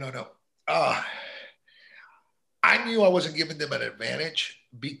 I knew I wasn't giving them an advantage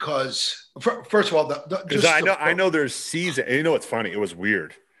because, first of all, I know there's season. And it's funny. It was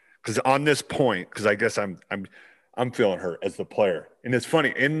weird because on this point, because I guess I'm feeling hurt as the player. And it's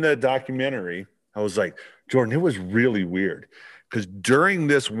funny, in the documentary, I was like, Jordan, it was really weird because during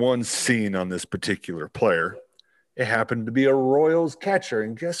this one scene on this particular player, it happened to be a Royals catcher.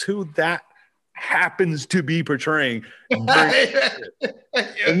 And guess who that happens to be portraying? Isn't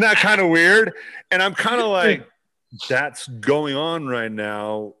that kind of weird? And I'm kind of like, that's going on right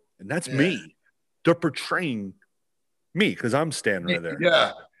now. And that's me. They're portraying me because I'm standing right there.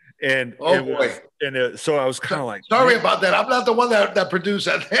 Yeah. And so I was kind of like, sorry about that. I'm not the one that produced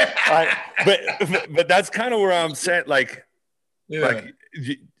that. but that's kind of where I'm saying, like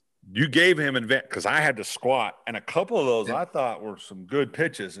you gave him because I had to squat, and a couple of those I thought were some good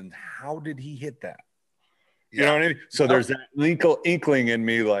pitches. And how did he hit that? You know what I mean? So there's that inkling in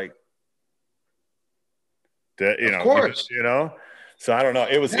me, like that. Of course. So I don't know.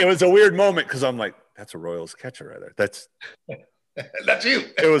 It was a weird moment because I'm like, that's a Royals catcher right there. That's you.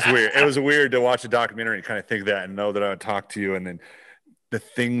 It was weird. It was weird to watch a documentary and kind of think that and know that I would talk to you, and then the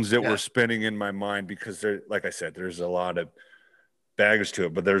things that were spinning in my mind, because there, like I said, there's a lot of baggage to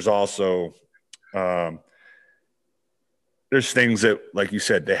it, but there's also there's things that, like you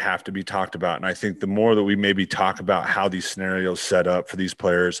said, they have to be talked about. And I think the more that we maybe talk about how these scenarios set up for these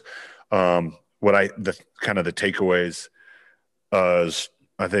players, the takeaways is,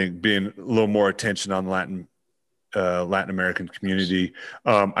 I think, being a little more attention on Latin American community.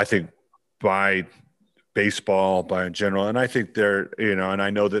 I think by baseball, by in general, and I think they're, and I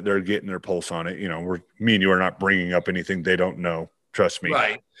know that they're getting their pulse on it. Me and you are not bringing up anything they don't know. Trust me.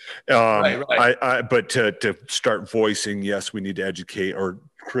 Right. But to start voicing, yes, we need to educate or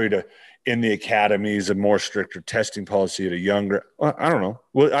create in the academies a more stricter testing policy at a younger. I don't know.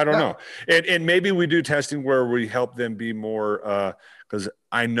 Well, I don't know. And maybe we do testing where we help them be more. Because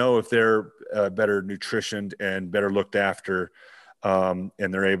I know if they're better nutritioned and better looked after, and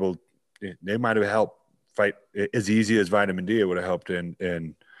they're able, they might have helped fight as easy as vitamin D. It would have helped in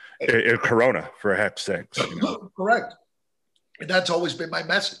Corona, for heck's sake. Correct. And that's always been my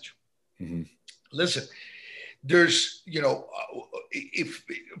message. Mm-hmm. Listen, there's, if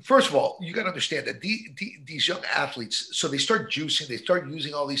first of all, you got to understand that these young athletes, so they start juicing, they start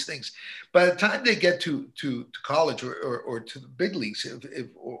using all these things. By the time they get to college or to the big leagues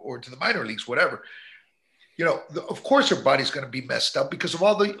or to the minor leagues, whatever, of course their body's going to be messed up because of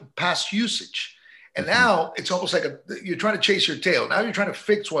all the past usage. And now it's almost like you're trying to chase your tail. Now you're trying to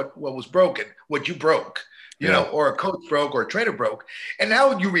fix what was broken, what you broke, or a coach broke or a trainer broke. And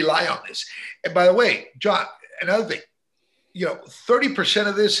now you rely on this. And by the way, John, another thing, 30%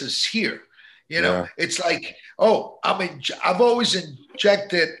 of this is here. It's like, I've always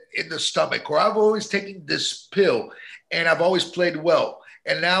injected in the stomach, or I've always taken this pill and I've always played well.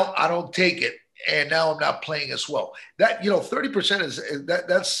 And now I don't take it. And now I'm not playing as well. That, 30%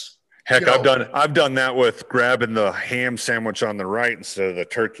 that's, heck, I've done that with grabbing the ham sandwich on the right instead of the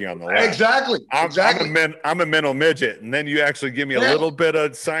turkey on the left. Exactly. I'm a mental midget, and then you actually give me a little bit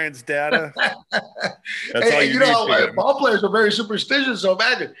of science data. That's all you need. Ball players are very superstitious, so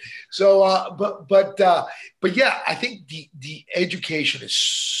imagine. So, but yeah, I think the education is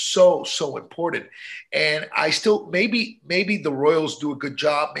so important, and I still maybe the Royals do a good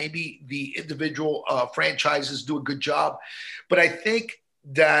job, maybe the individual franchises do a good job, but I think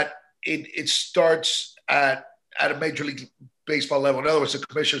that it starts at a Major League Baseball level. In other words, the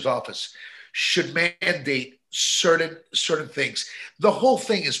commissioner's office should mandate certain things. The whole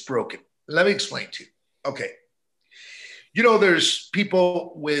thing is broken. Let me explain to you. Okay. There's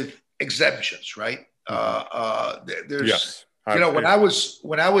people with exemptions, right? There's, yes. When I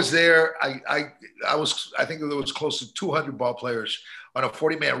was there, I think there was close to 200 ball players on a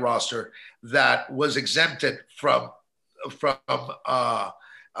 40-man roster that was exempted from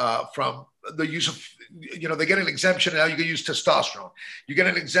the use of, they get an exemption and now you can use testosterone. You get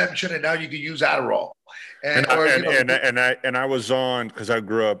an exemption and now you can use Adderall. And I was on, because I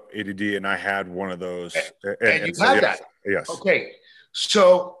grew up ADD and I had one of those. And you had that. Yes. Okay.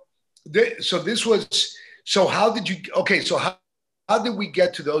 So how did we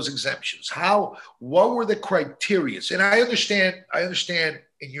get to those exemptions? What were the criteria? And I understand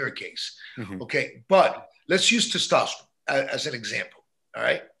in your case. Mm-hmm. Okay. But let's use testosterone as an example. All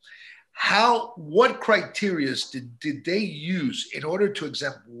right. What criteria did they use in order to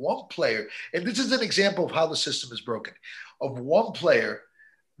exempt one player? And this is an example of how the system is broken, of one player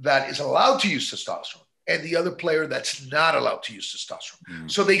that is allowed to use testosterone and the other player that's not allowed to use testosterone. Mm-hmm.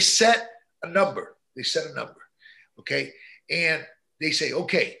 So they set a number. Okay. And they say,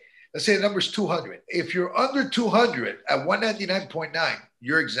 okay, let's say the number is 200. If you're under 200 at 199.9,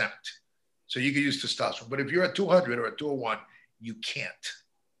 you're exempt. So you can use testosterone. But if you're at 200 or at 201, you can't.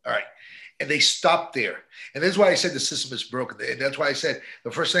 All right. And they stopped there. And that's why I said the system is broken. And that's why I said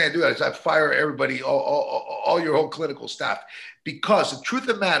the first thing I do is I fire everybody, all your whole clinical staff, because the truth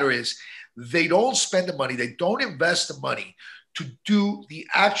of the matter is they don't spend the money. They don't invest the money to do the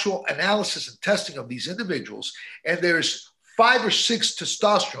actual analysis and testing of these individuals. And there's 5 or 6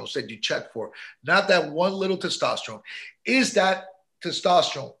 testosterones that you check for, not that one little testosterone. Is that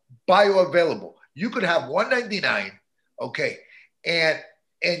testosterone bioavailable? You could have 199, okay, and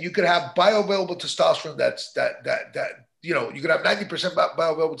you could have bioavailable testosterone you could have 90%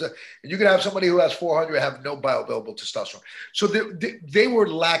 bioavailable, and you could have somebody who has 400 have no bioavailable testosterone. So they were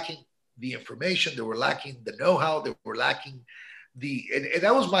lacking the information, they were lacking the know-how, they were lacking and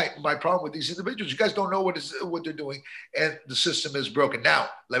that was my problem with these individuals. You guys don't know what they're doing, and the system is broken. Now,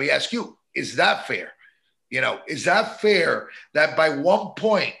 let me ask you, is that fair? Is that fair that by one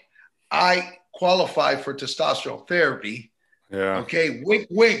point I qualify for testosterone therapy? Yeah. Okay. Wink,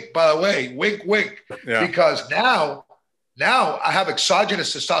 wink, by the way, wink, wink. Yeah. Because now I have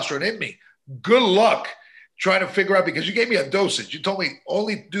exogenous testosterone in me. Good luck trying to figure out, because you gave me a dosage. You told me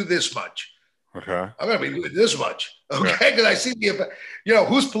only do this much. Okay. I'm going to be doing this much. Okay. Because I see the effect.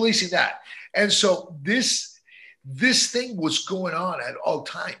 Who's policing that? And so this thing was going on at all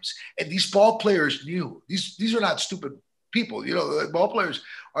times. And these ball players knew. These are not stupid people. The ball players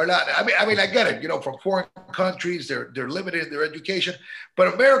are not. I mean, I get it. From foreign countries, they're limited in their education.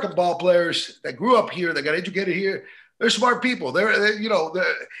 But American ball players that grew up here, that got educated here, they're smart people. They're seeing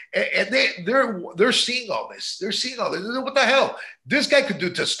all this. They're seeing all this. What the hell? This guy could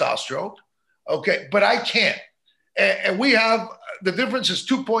do testosterone, okay, but I can't. And we have the difference is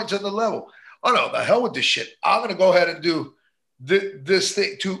 2 points on the level. Oh no, the hell with this shit. I'm going to go ahead and do this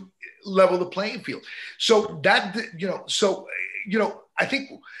thing to level the playing field. So that, I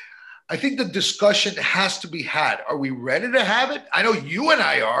think the discussion has to be had. Are we ready to have it? I know you and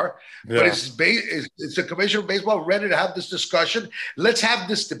I are, but it's the Commissioner of Baseball ready to have this discussion? Let's have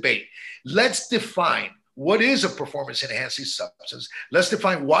this debate. Let's define what is a performance enhancing substance. Let's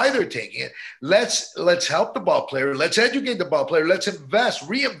define why they're taking it. Let's help the ball player. Let's educate the ball player. Let's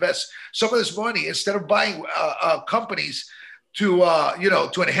reinvest some of this money instead of buying companies to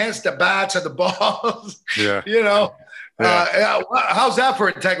enhance the bats and the balls. Yeah. How's that for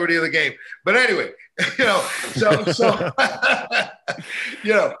integrity of the game? But anyway, you know, so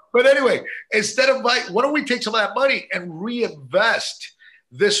you know, but anyway, instead of like, why don't we take some of that money and reinvest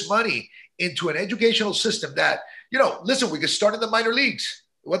this money into an educational system that, you know, listen, we can start in the minor leagues.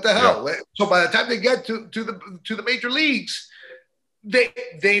 What the hell? Yeah. So by the time they get to the major leagues,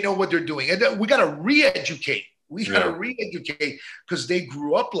 they know what they're doing. And we got to re-educate. We got to re-educate because they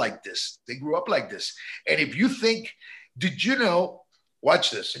grew up like this. They grew up like this. And if you think, did you know,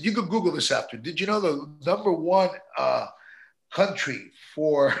 watch this, and you can Google this after, did you know the number one country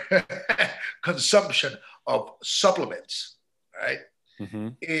for consumption of supplements, right,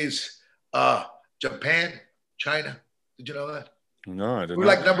 is Japan, China? Did you know that? No, I didn't. We're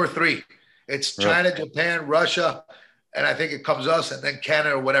like number 3. It's China, Japan, Russia, and I think it comes us, and then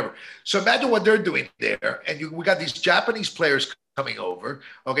Canada or whatever. So imagine what they're doing there. And we got these Japanese players coming over.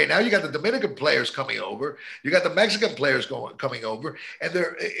 Okay, now you got the Dominican players coming over. You got the Mexican players coming over, and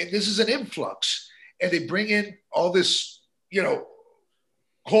this is an influx. And they bring in all this, you know,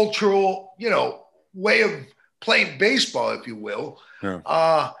 cultural, you know, way of playing baseball, if you will.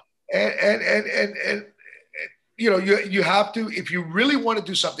 Yeah. And you know, you have to, if you really want to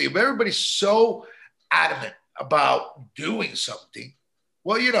do something, if everybody's so adamant about doing something,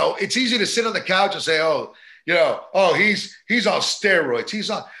 well, you know, it's easy to sit on the couch and say, oh, you know, oh, he's on steroids.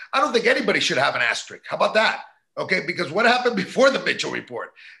 I don't think anybody should have an asterisk. How about that? Okay, because what happened before the Mitchell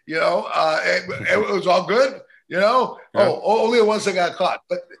report? You know, it was all good, you know? Yeah. Oh, only the ones that got caught.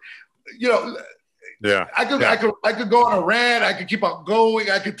 But, you know, yeah, I could go on a rant. I could keep on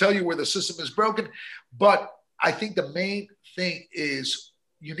going. I could tell you where the system is broken. But I think the main thing is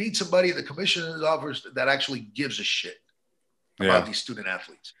you need somebody in the commissioner's office that actually gives a shit about these student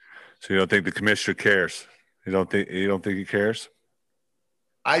athletes. So you don't think the commissioner cares? You don't think he cares?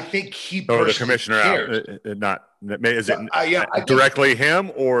 I think he or the commissioner cares. Is it directly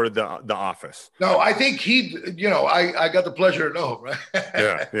him or the office? No, I think he. You know, I got the pleasure to know him, right?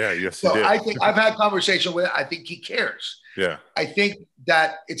 Yes. So I think I've had conversation with. I think he cares. Yeah. I think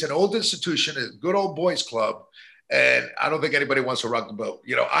that it's an old institution, a good old boys club, and I don't think anybody wants to rock the boat.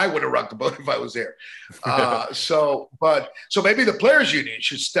 You know, I would have rocked the boat if I was there. So maybe the players' union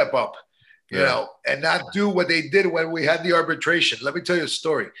should step up. You know, and not do what they did when we had the arbitration. Let me tell you a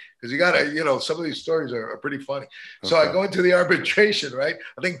story, because you got to, you know, some of these stories are pretty funny. So I go into the arbitration, right?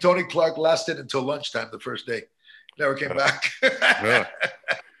 I think Tony Clark lasted until lunchtime the first day. Never came back.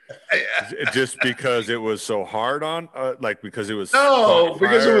 Just because it was so hard on, because it was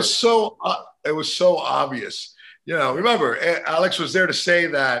because it was so obvious. You know, remember, Alex was there to say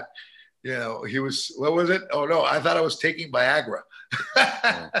that, you know, he was, what was it? Oh, no, I thought I was taking Viagra.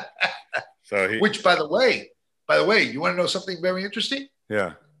 Which, by the way, you want to know something very interesting?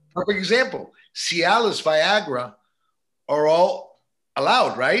 Yeah. Perfect example. Cialis, Viagra are all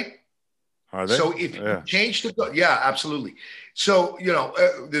allowed, right? Are they? So if you change absolutely. So, you know,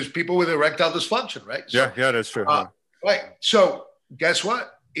 there's people with erectile dysfunction, right? So, that's true. Right. So guess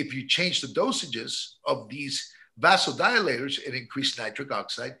what? If you change the dosages of these vasodilators, it increased nitric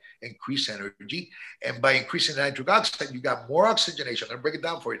oxide, increased energy. And by increasing nitric oxide, you got more oxygenation. I'm going to break it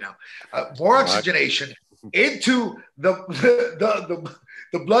down for you now. More oxygenation into the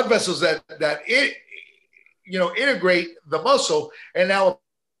blood vessels that integrate the muscle. And now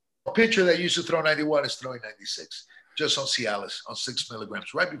a pitcher that used to throw 91 is throwing 96 just on Cialis on 6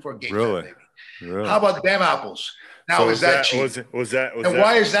 milligrams right before game time, baby. How about them apples? Now, so is that cheating?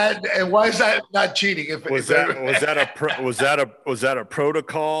 Why is that not cheating? Was that a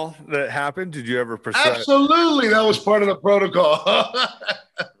protocol that happened? Did you ever prescribe? Absolutely, that was part of the protocol.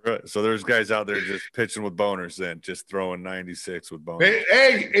 Right. So there's guys out there just pitching with boners, then just throwing 96 with boners.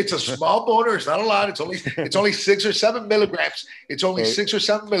 Hey, it's a small boner. It's not a lot. It's only 6 or 7 milligrams. It's only 6 or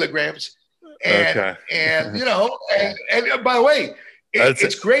 7 milligrams. And you know, and by the way.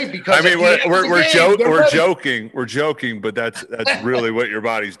 It's great because I mean we're joking, but that's really what your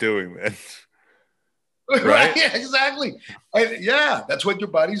body's doing, man. Right? Yeah, exactly. And that's what your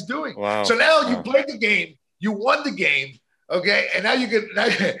body's doing. Wow. So now you played the game, you won the game, okay, and now you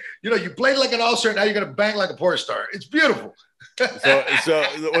played like an all-star. Now you're gonna bang like a porn star. It's beautiful. So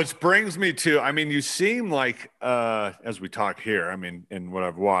which brings me to, I mean, you seem like as we talk here, I mean, in what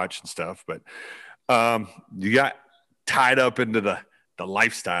I've watched and stuff, but you got tied up into the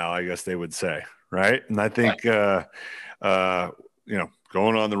lifestyle, I guess they would say, right? And I think, you know,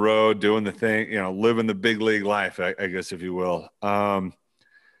 going on the road, doing the thing, you know, living the big league life, I guess, if you will.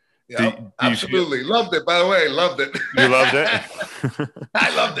 Absolutely. Loved it, by the way. Loved it. You loved it?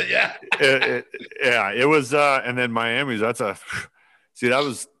 I loved it, yeah. It was, and then Miami's,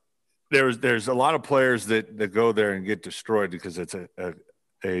 there's a lot of players that go there and get destroyed because it's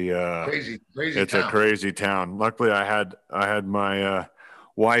crazy it's town. a crazy town. Luckily, I had my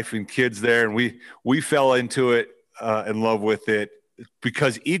wife and kids there, and we fell into it, in love with it,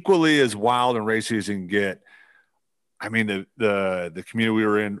 because equally as wild and racy as you can get. I mean, the community we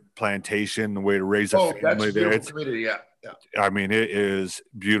were in, Plantation, the way to raise a That's family a there. beautiful community. Yeah. I mean, it is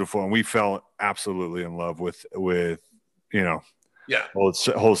beautiful, and we fell absolutely in love with Yeah.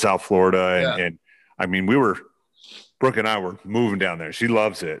 whole South Florida, Yeah. and I mean, Brooke and I were moving down there. She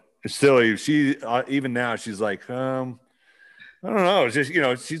loves it. Still, she even now she's like, I don't know. It's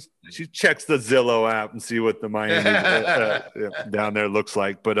just she checks the Zillow app and see what the Miami down there looks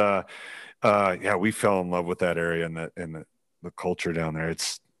like. But yeah, we fell in love with that area and the culture down there.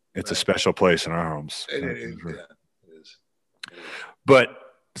 It's a special place in our homes. It is. But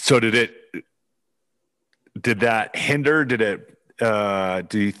so did that hinder? Did it?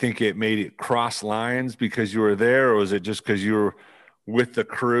 Do you think it made it cross lines because you were there, or was it just because you were with the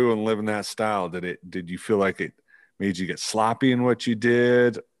crew and living that style? Did you feel like it made you get sloppy in what you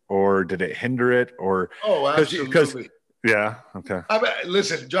did, or did it hinder it? Or absolutely. Yeah. Okay.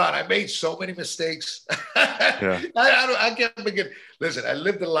 Listen, John, I made so many mistakes. Yeah. I can't begin. Listen, I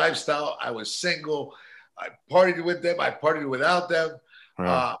lived the lifestyle. I was single. I partied with them. I partied without them.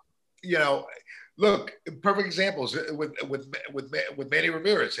 Yeah. Look, perfect examples with Manny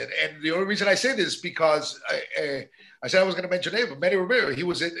Ramirez. And the only reason I say this is because I said I was going to mention name, but Manny Ramirez, he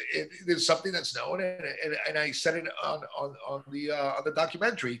was in there's something that's known, and I said it on the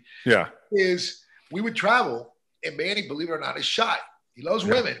documentary. Yeah. Is we would travel, and Manny, believe it or not, is shy. He loves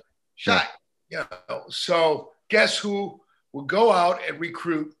women, shy. Yeah. So guess who will go out and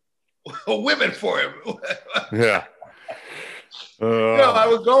recruit women for him? Yeah. I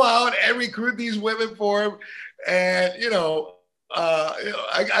would go out and recruit these women for him, and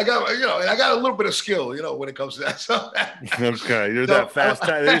I got a little bit of skill, when it comes to that. So okay, you're that fast.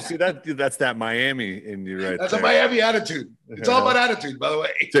 You see that's that Miami in you, right? That's a Miami attitude. It's all about attitude, by the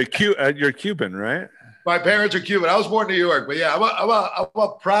way. So you're Cuban, right? My parents are Cuban. I was born in New York, but yeah, I'm a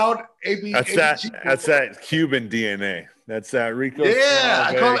proud AB. That's that Cuban DNA. That's that Rico. Yeah,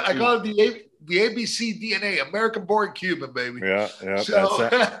 I call it the ABC DNA, American-born Cuban, baby. Yeah. So,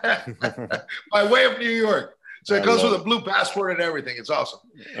 by way of New York. So it comes with a blue passport and everything. It's awesome.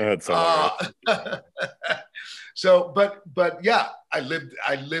 That's all right. So, but yeah, I lived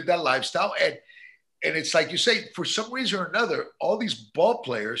that lifestyle, and it's like you say, for some reason or another, all these ball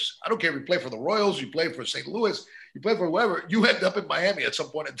players, I don't care if you play for the Royals, you play for St. Louis, you play for whoever, you end up in Miami at some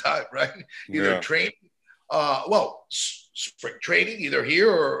point in time, right? Either training, spring training, either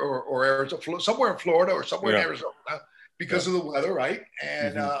here or Arizona, somewhere in Florida or somewhere in Arizona, because of the weather, right?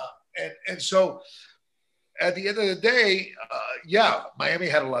 And and so at the end of the day, Miami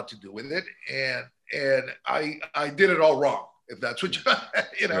had a lot to do with it, and I did it all wrong. If that's what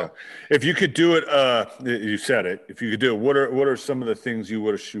you know. Yeah. If you could do it, you said it. If you could do it, what are some of the things you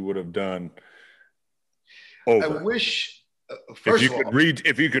would have done over? I wish. If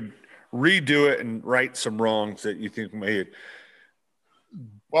you could redo it and right some wrongs that you think made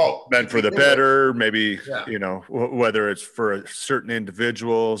been for the better, maybe whether it's for certain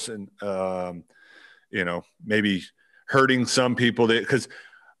individuals and maybe hurting some people because.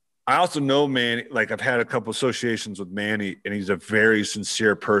 I also know Manny, like I've had a couple associations with Manny, and he's a very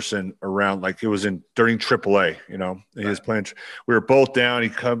sincere person around, like it was during AAA, he was playing. We were both down.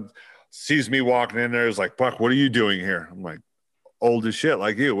 He sees me walking in there. He's like, Buck, what are you doing here? I'm like, old as shit,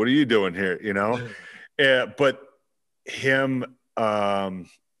 like you. What are you doing here? But him,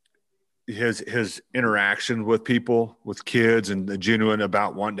 his interaction with people, with kids, and the genuine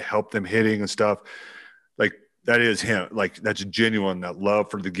about wanting to help them hitting and stuff, like, that is him. Like that's genuine, that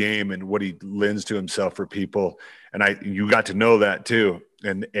love for the game and what he lends to himself for people. And you got to know that too.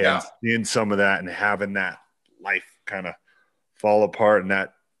 And seeing some of that and having that life kind of fall apart. And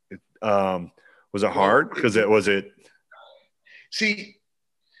that, was it hard? Because see,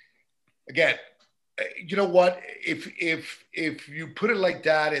 again, you know what, if you put it like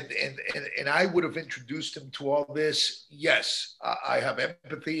that and I would have introduced him to all this, yes, I have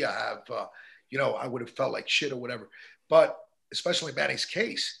empathy. I have, I would have felt like shit or whatever. But especially Manny's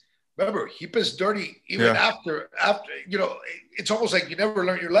case, remember, he pissed dirty even after, it's almost like you never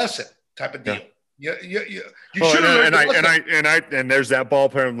learned your lesson type of deal. You should have learned. And there's that ball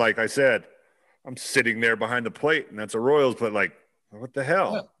player, like I said, I'm sitting there behind the plate, and that's a Royals, but like, what the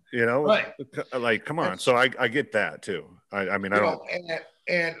hell? Right. Like, come on. So I get that too. I mean, I don't.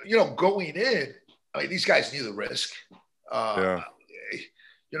 And going in, I mean, these guys knew the risk. I'm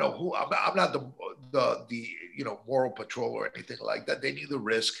not the moral patrol or anything like that. They knew the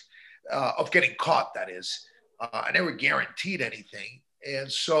risk of getting caught. That is, I never guaranteed anything,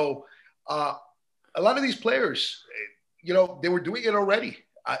 And so a lot of these players, they were doing it already.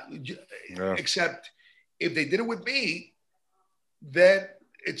 Except if they did it with me, then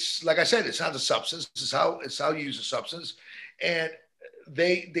it's like I said, it's not the substance. It's how you use the substance. And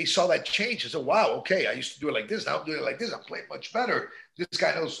they saw that change and said, wow, okay, I used to do it like this. Now I'm doing it like this. I'm playing much better. This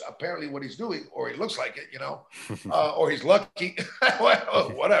guy knows apparently what he's doing, or he looks like it, or he's lucky,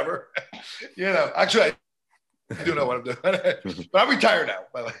 whatever. Actually, I do know what I'm doing, but I'm retired now,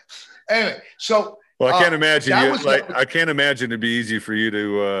 by the way. Anyway, so. Well, I can't imagine I can't imagine it'd be easy for you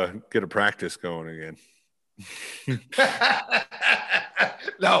to get a practice going again.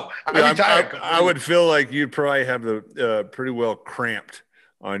 No, I'm retired. I would feel like you'd probably have the pretty well cramped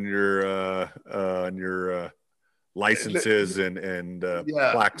on your licenses and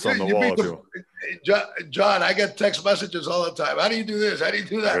plaques on the wall. John, I get text messages all the time. How do you do this? How do you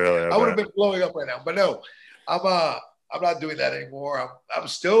do that? Really, I would have been blowing up right now, but no, I'm not doing that anymore. I'm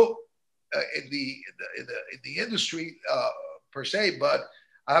still in the industry per se, but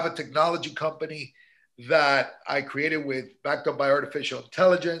I have a technology company that I created backed up by artificial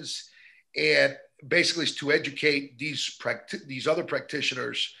intelligence, and basically is to educate these other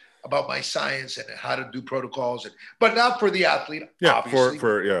practitioners about my science and how to do protocols, but not for the athlete. Yeah, obviously.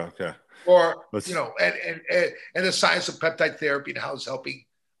 Or and the science of peptide therapy and how it's helping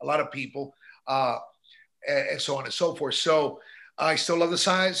a lot of people, and so on and so forth. So I still love the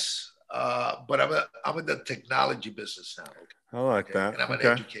science, but I'm in the technology business now. I like that. And I'm an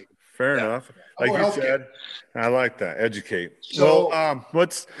educator. Fair enough. Like you said, I like that. Educate. So, I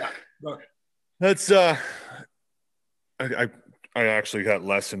actually got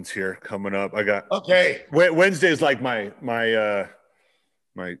lessons here coming up. I got Wednesday is like my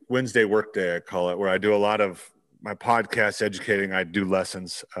Wednesday work day, I call it, where I do a lot of my podcast educating. I do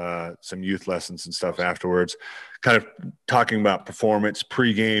lessons, some youth lessons and stuff afterwards, kind of talking about performance,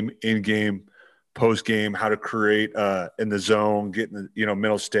 pregame, in-game, post-game, how to create in the zone, get in the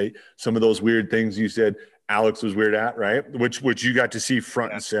mental state. Some of those weird things you said Alex was weird at, right? Which you got to see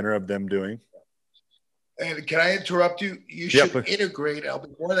front and center of them doing. And can I interrupt you? You should integrate. I'll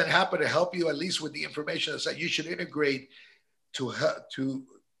be more than happy to help you, at least with the information that you should integrate to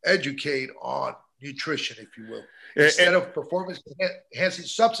educate on nutrition, if you will. Instead of performance enhancing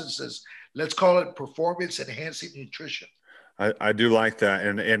substances, let's call it performance enhancing nutrition. I do like that.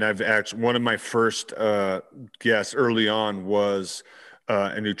 And I've actually, one of my first guests early on was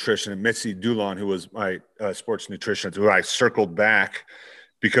a nutritionist, Mitzi Dulon, who was my sports nutritionist, who I circled back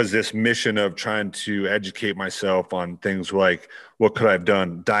because this mission of trying to educate myself on things like what could I have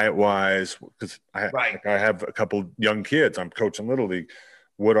done diet wise, because I have a couple young kids. I'm coaching Little League.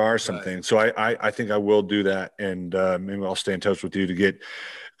 What are some things? So I think I will do that. And maybe I'll stay in touch with you to get,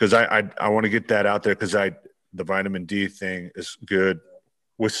 because I want to get that out there, because the vitamin D thing is good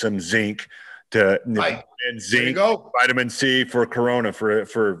with some zinc and zinc, vitamin C for Corona,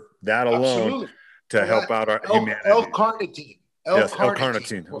 for that alone. Absolutely. To help out our humanity. L-carnitine.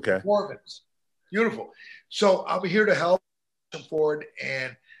 L-carnitine. Okay. Performance. Beautiful. So I'm here to help forward,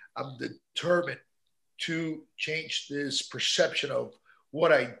 and I'm determined to change this perception of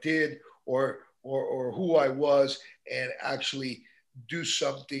what I did or who I was, and actually do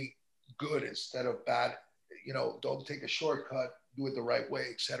something good instead of bad. Don't take a shortcut, do it the right way,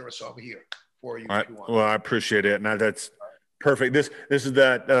 etc. So I'm here for you. If you want. Well, I appreciate it. Now that's perfect. This is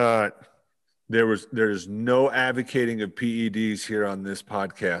that there's no advocating of PEDs here on this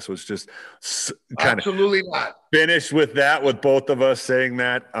podcast. Was just kind absolutely not finished with that, with both of us saying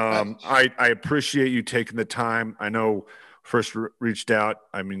that. I appreciate you taking the time. I know first reached out.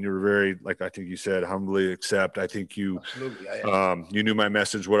 I mean, you were very, like I think you said, humbly accept. I think you you knew my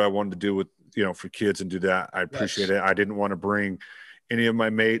message, what I wanted to do with for kids, and do that. I appreciate it. I didn't want to bring any of my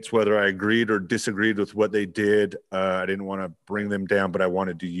mates, whether I agreed or disagreed with what they did. I didn't want to bring them down, but I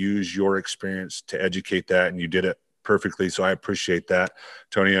wanted to use your experience to educate that, and you did it perfectly. So I appreciate that,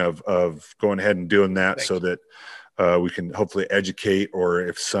 Tony, of going ahead and doing that. So that we can hopefully educate, or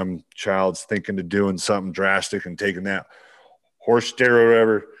if some child's thinking of doing something drastic and taking that horse steroid or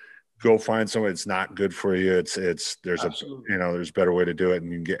whatever, go find someone. It's not good for you. There's there's a better way to do it,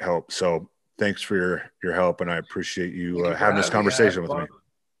 and you can get help. So thanks for your help, and I appreciate you having this conversation with me.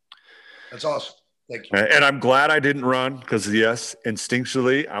 That's awesome. Thank you. And I'm glad I didn't run, because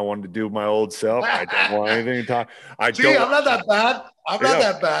instinctually I wanted to do my old self. I don't want anything to talk. I'm not that bad. I'm not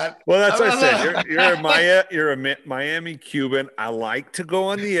that bad. Well, that's what I said. You're a Miami Cuban. I like to go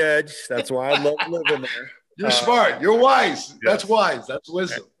on the edge. That's why I love living there. You're smart. You're wise. Yes. That's wise. That's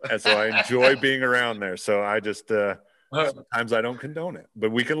wisdom. That's why I enjoy being around there. So I just sometimes I don't condone it,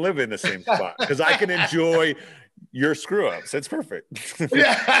 but we can live in the same spot, because I can enjoy your screw ups. It's perfect.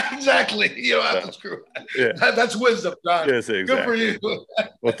 Yeah, exactly. You don't have to screw up. Yeah. That's wisdom, John. Yes, exactly. Good for you.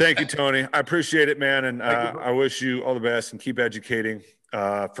 Well, thank you, Tony. I appreciate it, man. And I wish you all the best and keep educating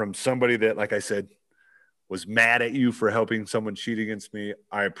from somebody that, like I said, was mad at you for helping someone cheat against me.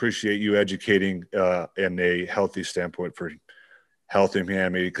 I appreciate you educating in a healthy standpoint for health and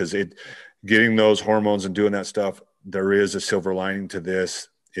humanity, because getting those hormones and doing that stuff, there is a silver lining to this.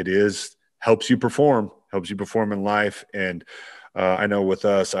 It helps you perform in life. And I know with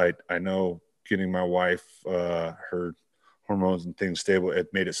us, I know getting my wife, her hormones and things stable, it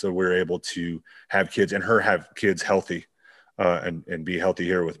made it so we're able to have kids and her have kids healthy and be healthy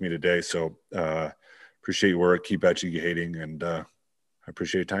here with me today. So appreciate your work. Keep educating. And I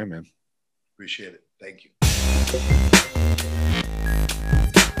appreciate your time, man. Appreciate it. Thank you.